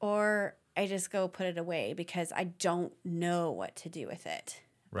 or I just go put it away because I don't know what to do with it.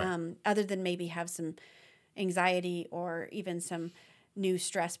 Right. Other than maybe have some anxiety or even some new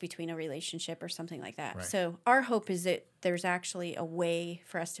stress between a relationship or something like that. Right. So our hope is that there's actually a way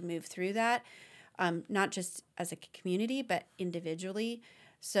for us to move through that, not just as a community, but individually,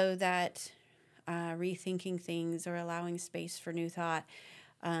 so that rethinking things or allowing space for new thought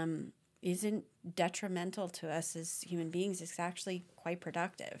isn't detrimental to us as human beings. It's actually quite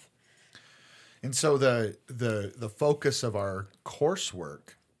productive. And so the focus of our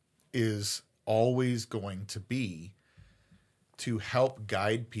coursework is always going to be to help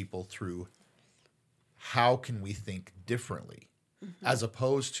guide people through how can we think differently, as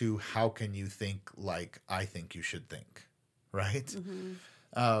opposed to how can you think like I think you should think, right?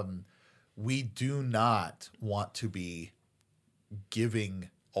 We do not want to be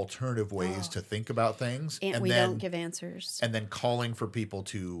giving alternative ways to think about things, and we don't give answers, and then calling for people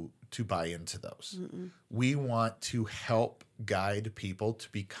to buy into those. We want to help guide people to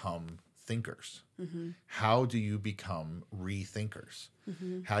become thinkers. How do you become rethinkers?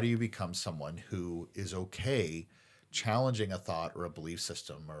 How do you become someone who is okay challenging a thought or a belief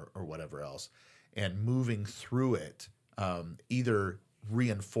system or whatever else and moving through it, either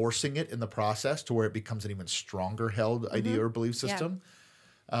reinforcing it in the process to where it becomes an even stronger held idea or belief system,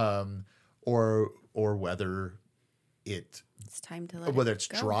 or whether it's time to let whether it it's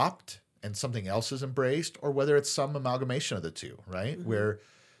go. dropped and something else is embraced, or whether it's some amalgamation of the two, right? Where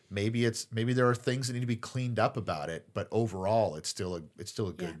maybe there are things that need to be cleaned up about it, but overall it's still a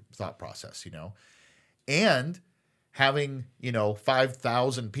good thought process, And having,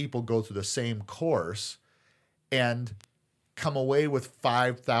 5,000 people go through the same course and come away with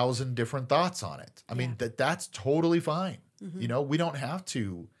 5,000 different thoughts on it. I mean, that's totally fine. We don't have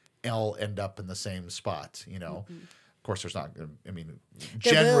to all end up in the same spot, Of course, there's not. I mean,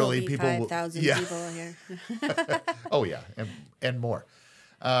 generally, there will be 5,000 people here. Oh yeah, and more.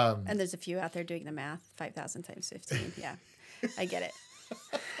 And there's a few out there doing the math. 5,000 times 15. Yeah, I get it.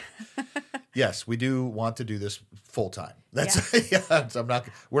 Yes, we do want to do this full time. That's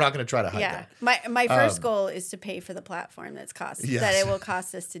we're not going to try to hide that. My first goal is to pay for the platform that it will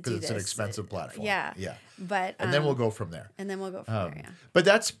cost us to do this. It's an expensive platform. Yeah. But and then we'll go from there. But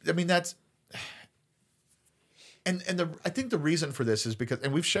that's. And I think the reason for this is because,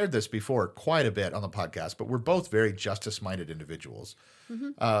 and we've shared this before quite a bit on the podcast, but we're both very justice-minded individuals.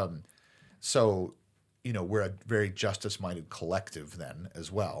 So, we're a very justice-minded collective then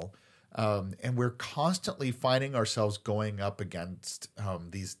as well. And we're constantly finding ourselves going up against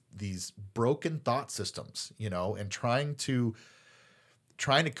these broken thought systems, and trying to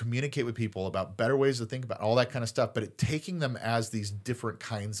communicate with people about better ways to think about all that kind of stuff, but taking them as these different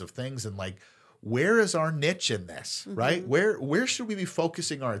kinds of things and like, where is our niche in this, right? Where should we be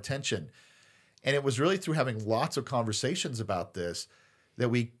focusing our attention? And it was really through having lots of conversations about this that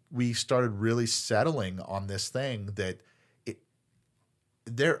we started really settling on this thing that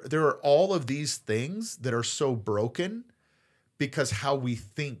there are all of these things that are so broken because how we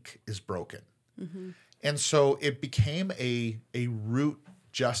think is broken. Mm-hmm. And so it became a root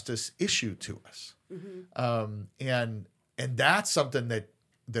justice issue to us. Mm-hmm. And that's something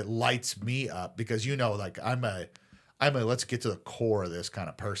that lights me up because, like I'm a let's get to the core of this kind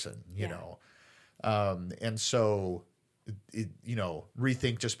of person, you know? And so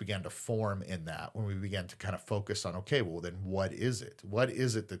Rethink just began to form in that when we began to kind of focus on, okay, well then what is it? What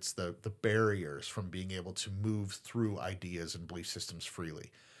is it that's the barriers from being able to move through ideas and belief systems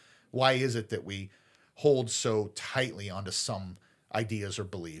freely? Why is it that we hold so tightly onto some ideas or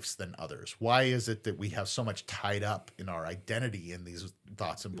beliefs than others? Why is it that we have so much tied up in our identity in these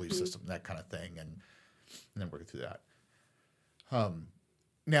thoughts and belief systems, that kind of thing, and then working through that.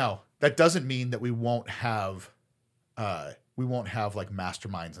 Now that doesn't mean that we won't have like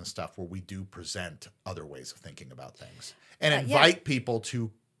masterminds and stuff where we do present other ways of thinking about things and invite people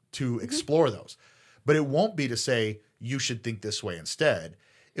to explore those. But it won't be to say you should think this way instead.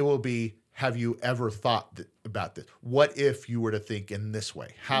 It will be, have you ever thought about this? What if you were to think in this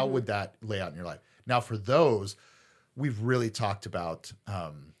way? How would that lay out in your life? Now, for those, we've really talked about,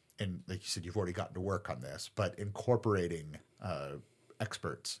 and like you said, you've already gotten to work on this, but incorporating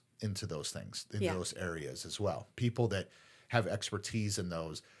experts into those things, in those areas as well. People that have expertise in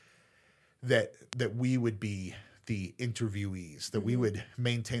those, that we would be the interviewees, that we would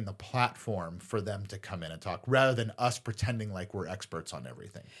maintain the platform for them to come in and talk rather than us pretending like we're experts on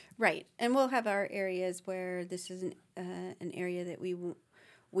everything. Right. And we'll have our areas where this is an area that we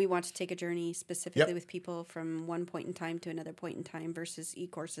want to take a journey specifically with people from one point in time to another point in time versus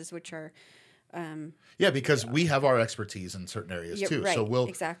e-courses, which are... because we have our expertise in certain areas too. Right, so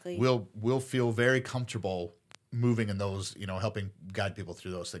exactly. we'll feel very comfortable moving in those, helping guide people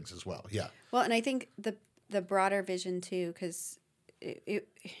through those things as well. Yeah. Well, and I think the broader vision too, because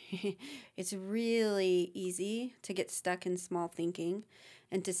it's really easy to get stuck in small thinking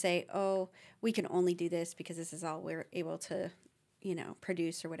and to say, oh, we can only do this because this is all we're able to,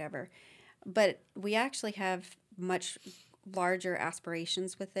 produce or whatever. But we actually have much larger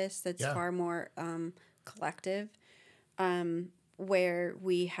aspirations with this that's far more collective, where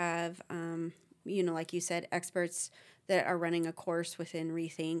we have, like you said, experts that are running a course within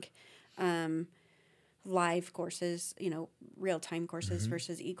Rethink, live courses, real-time courses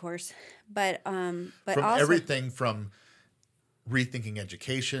versus e-course. But from also everything from rethinking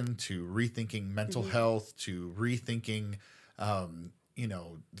education to rethinking mental health to rethinking,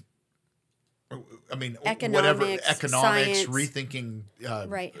 economics, economics, science, rethinking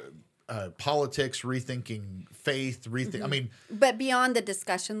politics, rethinking faith, but beyond the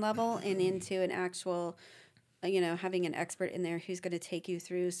discussion level and into an actual, having an expert in there who's going to take you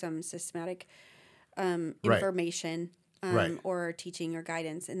through some systematic information or teaching or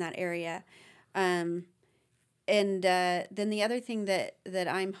guidance in that area. And then the other thing that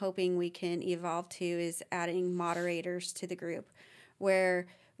I'm hoping we can evolve to is adding moderators to the group where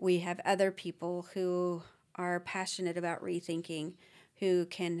we have other people who are passionate about rethinking who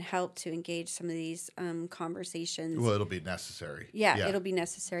can help to engage some of these conversations. Well, it'll be necessary. Yeah, it'll be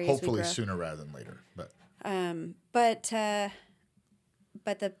necessary. Hopefully sooner rather than later. But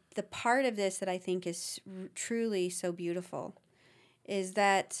the part of this that I think is truly so beautiful is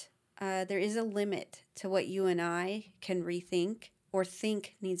that there is a limit to what you and I can rethink or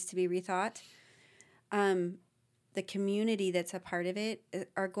think needs to be rethought. The community that's a part of it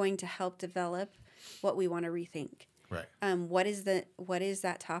are going to help develop what we want to rethink. Right. What is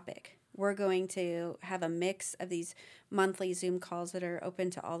that topic? We're going to have a mix of these monthly Zoom calls that are open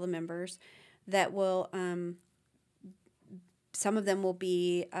to all the members that will, some of them will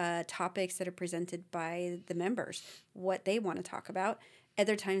be topics that are presented by the members, what they want to talk about.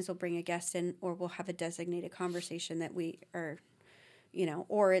 Other times we'll bring a guest in or we'll have a designated conversation that we are,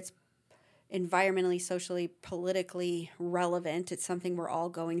 or it's environmentally, socially, politically relevant. It's something we're all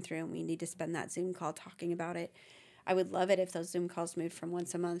going through and we need to spend that Zoom call talking about it. I would love it if those Zoom calls moved from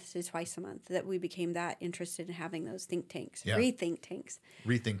once a month to twice a month, that we became that interested in having those think tanks, rethink tanks.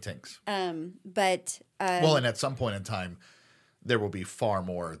 Well, and at some point in time, there will be far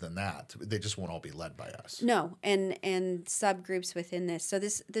more than that. They just won't all be led by us. No, and subgroups within this. So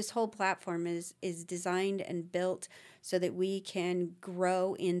this whole platform is designed and built so that we can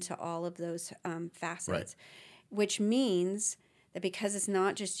grow into all of those facets, which means that because it's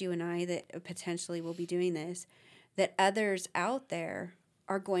not just you and I that potentially will be doing this, that others out there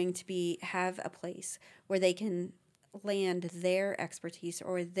are going to have a place where they can land their expertise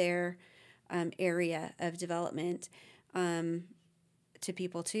or their area of development to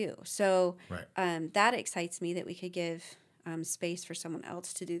people too. So Right. that excites me that we could give space for someone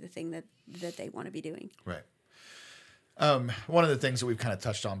else to do the thing that they want to be doing. Right. One of the things that we've kind of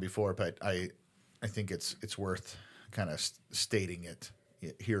touched on before, but I think it's worth kind of stating it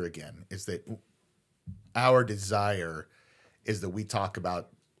here again, is that our desire is that we talk about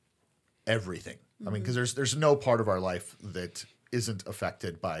everything. I mean, because there's no part of our life that isn't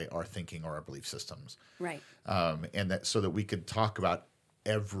affected by our thinking or our belief systems. Right. And that so that we could talk about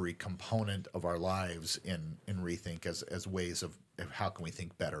every component of our lives in Rethink as ways of how can we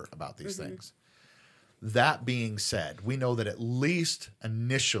think better about these things. That being said, we know that at least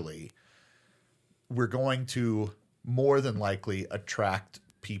initially, we're going to more than likely attract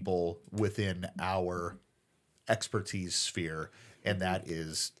people within our expertise sphere, and that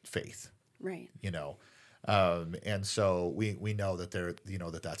is faith. Right. And so we know that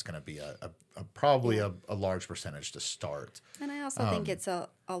that's going to be a probably a large percentage to start. And I also think it's a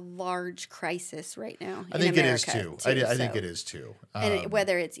large crisis right now. I think America it is too. I think it is too. And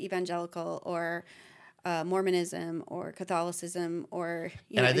whether it's evangelical or Mormonism or Catholicism or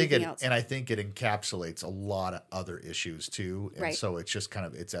anything else. And I think it encapsulates a lot of other issues too. And so it's just kind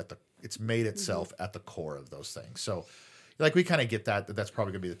of it's made itself at the core of those things. So like we kind of get that's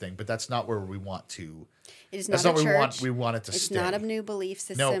probably gonna be the thing, but that's not where we want to. It is not a church. We want it to it's stay. It's not a new belief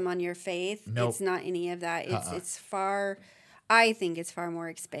system on your faith. Nope. It's not any of that. It's far. I think it's far more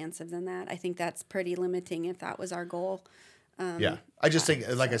expansive than that. I think that's pretty limiting if that was our goal. I just think,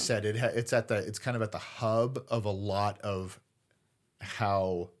 like I said, it's kind of at the hub of a lot of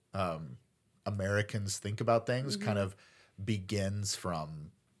how Americans think about things. Kind of begins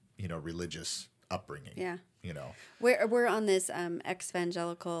from religious upbringing. Yeah. We're on this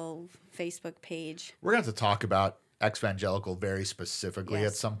ex-evangelical Facebook page. We're going to have to talk about ex-evangelical very specifically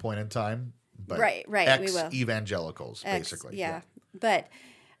at some point in time. But right. We will. Ex-evangelicals, basically. Yeah. But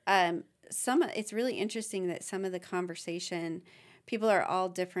it's really interesting that some of the conversation, people are all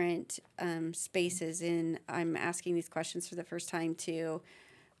different spaces. And I'm asking these questions for the first time too.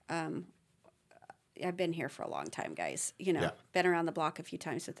 I've been here for a long time, guys. Been around the block a few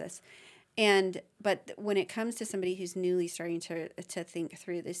times with this. But when it comes to somebody who's newly starting to think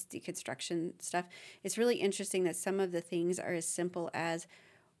through this deconstruction stuff, it's really interesting that some of the things are as simple as,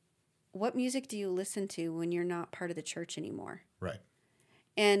 what music do you listen to when you're not part of the church anymore? Right.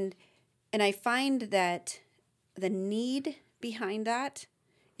 And I find that the need behind that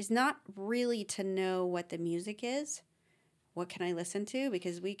is not really to know what the music is. What can I listen to?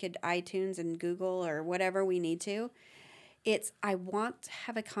 Because we could iTunes and Google or whatever we need to. It's, I want to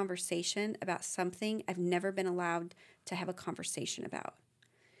have a conversation about something I've never been allowed to have a conversation about.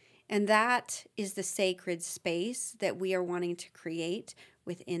 And that is the sacred space that we are wanting to create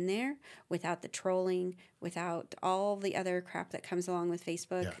within there, without the trolling, without all the other crap that comes along with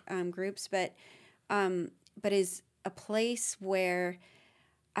Facebook groups, but is a place where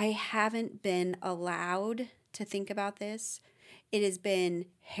I haven't been allowed to think about this. It has been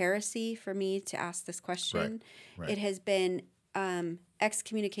heresy for me to ask this question. Right. It has been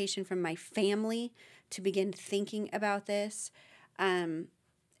excommunication from my family to begin thinking about this. And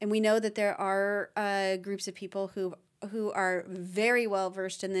we know that there are groups of people who are very well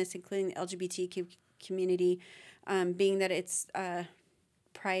versed in this, including the LGBTQ community. Being that it's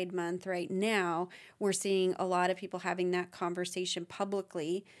Pride Month right now, we're seeing a lot of people having that conversation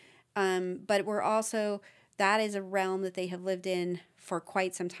publicly. But we're also, that is a realm that they have lived in for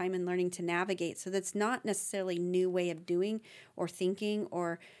quite some time and learning to navigate. So that's not necessarily a new way of doing or thinking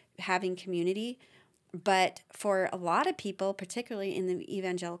or having community. But for a lot of people, particularly in the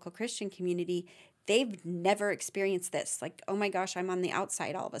evangelical Christian community, they've never experienced this. Like, oh my gosh, I'm on the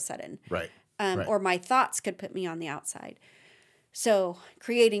outside all of a sudden. Right. Or my thoughts could put me on the outside. So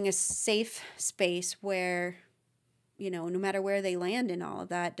creating a safe space where, no matter where they land in all of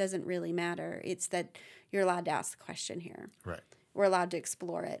that, doesn't really matter. It's that you're allowed to ask the question here. Right. We're allowed to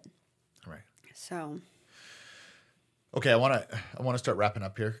explore it. Right. So. Okay, I want to start wrapping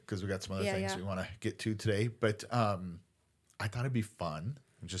up here because we got some other things we want to get to today. But I thought it'd be fun.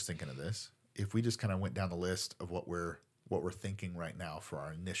 I'm just thinking of this. If we just kind of went down the list of what we're thinking right now for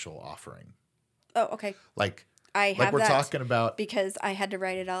our initial offering. Oh, okay. We're talking about, because I had to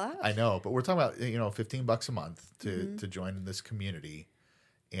write it all out. I know, but we're talking about $15 a month to join this community,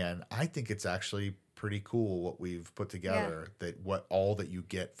 and I think it's actually pretty cool what we've put together. That all that you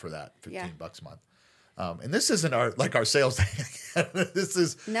get for that $15 a month. And this isn't our sales thing. This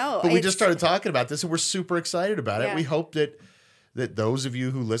is but we just started talking about this, and we're super excited about it. We hope that those of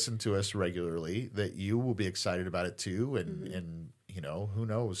you who listen to us regularly, that you will be excited about it too, and who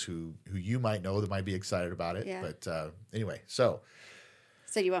knows who you might know that might be excited about it. Yeah. But anyway, so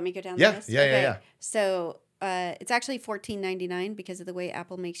So you want me to go down Yeah, the list? yeah, yeah. So it's actually $14.99 because of the way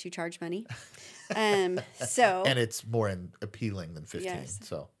Apple makes you charge money. And it's more appealing than 15. Yes.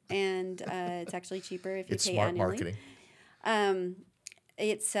 So and it's actually cheaper if you it's pay smart annually. marketing.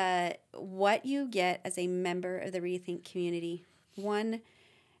 It's what you get as a member of the Rethink community. One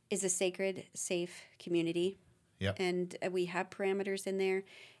is a sacred, safe community. Yep. And we have parameters in there.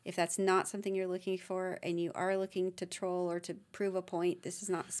 If that's not something you're looking for and you are looking to troll or to prove a point, this is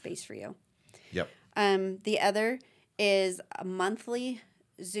not the space for you. Yep. The other is monthly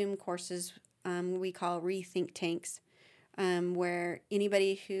Zoom courses we call Rethink Tanks, where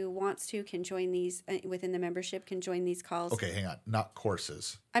anybody who wants to can join these within the membership can join these calls. Okay, hang on. Not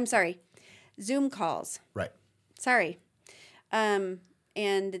courses. I'm sorry. Zoom calls. Right. Sorry. And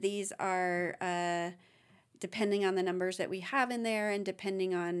these are depending on the numbers that we have in there and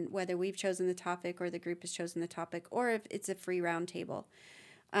depending on whether we've chosen the topic or the group has chosen the topic or if it's a free roundtable.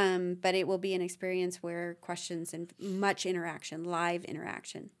 But it will be an experience where questions and much interaction, live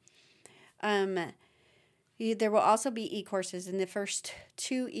interaction. There will also be e-courses, and the first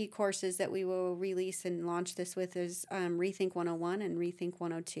 2 e-courses that we will release and launch this with is Rethink 101 and Rethink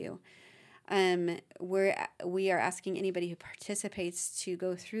 102. We are asking anybody who participates to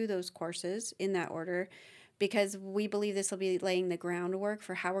go through those courses in that order because we believe this will be laying the groundwork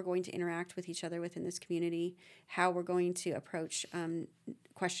for how we're going to interact with each other within this community, how we're going to approach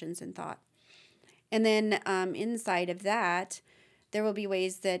questions and thought. And then inside of that, there will be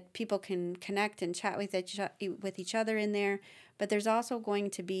ways that people can connect and chat with each other in there, but there's also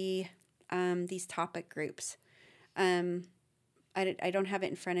going to be these topic groups. I don't have it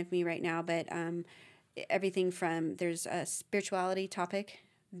in front of me right now, but everything from there's a spirituality topic,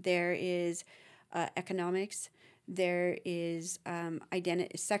 there is economics, there is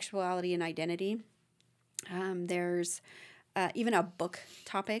sexuality and identity. There's even a book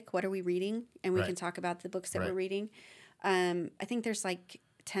topic. What are we reading? And we can talk about the books that we're reading. I think there's like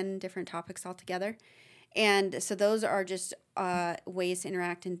 10 different topics altogether. And so those are just ways to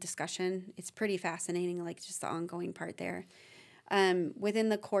interact in discussion. It's pretty fascinating, like just the ongoing part there. Within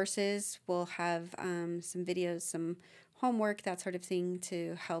the courses, we'll have some videos, some homework, that sort of thing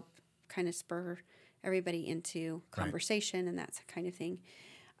to help kind of spur everybody into conversation and that kind of thing.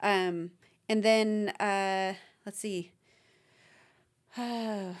 And then, let's see.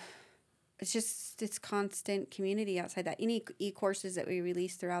 It's constant community outside that. Any e-courses that we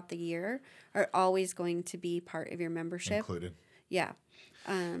release throughout the year are always going to be part of your membership. Included. Yeah.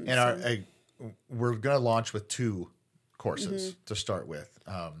 And we're going to launch with 2 courses to start with.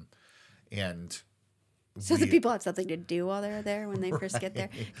 So the people have something to do while they're there when they first get there.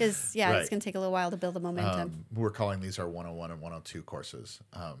 Because, it's going to take a little while to build the momentum. We're calling these our 101 and 102 courses.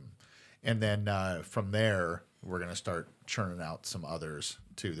 And then from there, we're going to start churning out some others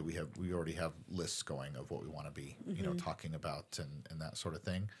too that we already have lists going of what we want to be, talking about and that sort of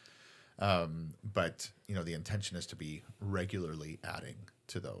thing. But the intention is to be regularly adding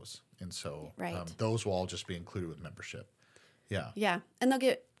to those. And so those will all just be included with membership. Yeah. Yeah. And they'll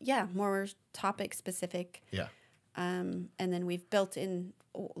get, more topic specific. Yeah. And then we've built in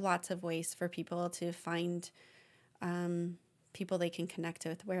lots of ways for people to find people they can connect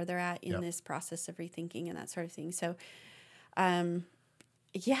with where they're at in this process of rethinking and that sort of thing. So,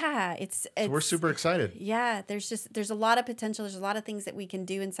 it's so we're super excited. Yeah. There's a lot of potential. There's a lot of things that we can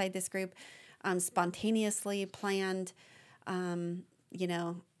do inside this group, spontaneously planned,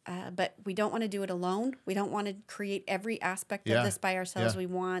 but we don't want to do it alone. We don't want to create every aspect of this by ourselves. We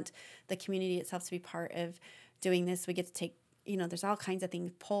want the community itself to be part of doing this. We get to take, there's all kinds of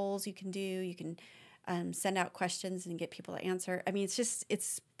things, polls you can do. You can send out questions and get people to answer. I mean,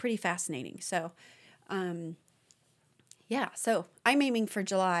 it's pretty fascinating. So, so I'm aiming for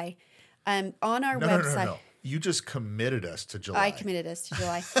July. On our website. No. You just committed us to July. I committed us to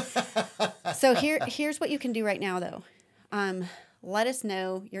July. So here's what you can do right now, though. Let us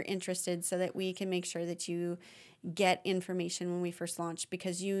know you're interested so that we can make sure that you get information when we first launch,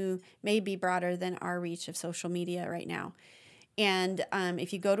 because you may be broader than our reach of social media right now. And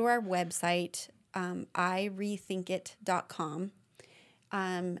if you go to our website, irethinkit.com,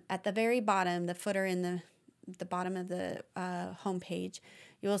 at the very bottom, the footer in the bottom of the homepage,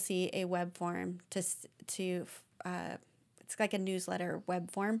 you will see a web form it's like a newsletter web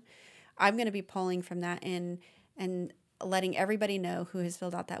form. I'm going to be pulling from that and letting everybody know who has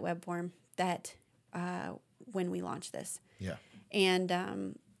filled out that web form that when we launch this. Yeah.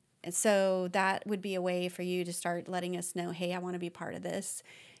 And so that would be a way for you to start letting us know, hey, I want to be part of this,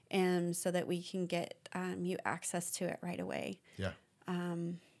 and so that we can get you access to it right away. Yeah.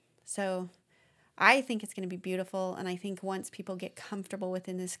 So I think it's going to be beautiful. And I think once people get comfortable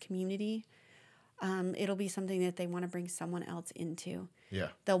within this community, it'll be something that they want to bring someone else into. Yeah.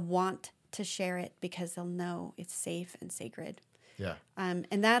 They'll want to share it because they'll know it's safe and sacred. Yeah. And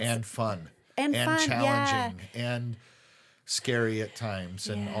that's and fun and fun, challenging and scary at times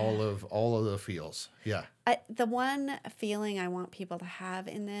and all of the feels. Yeah. The one feeling I want people to have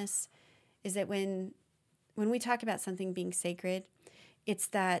in this is that when we talk about something being sacred, it's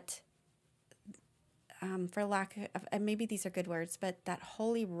that, for lack of, maybe these are good words, but that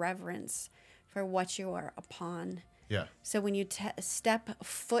holy reverence for what you are upon. Yeah. So when you step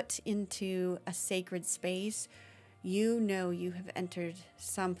foot into a sacred space, you know you have entered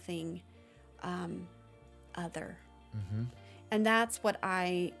something other. Mm-hmm. And that's what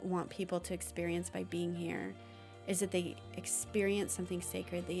I want people to experience by being here, is that they experience something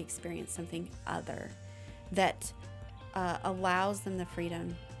sacred, they experience something other that allows them the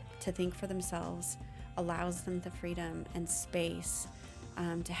freedom to think for themselves, allows them the freedom and space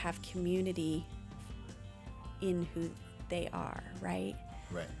to have community in who they are, right?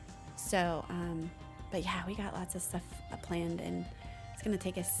 Right. So, but yeah, we got lots of stuff planned, and it's going to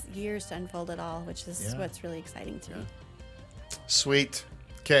take us years to unfold it all, which is what's really exciting to me. Sweet.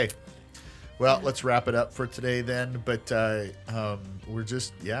 Okay. Well, let's wrap it up for today then. But we're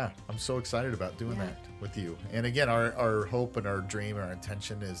just, I'm so excited about doing that with you. And again, our hope and our dream and our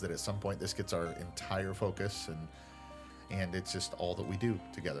intention is that at some point this gets our entire focus, and it's just all that we do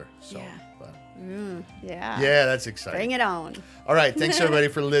together. So, yeah, that's exciting. Bring it on. All right. Thanks everybody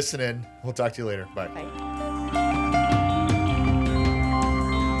for listening. We'll talk to you later. Bye. Bye.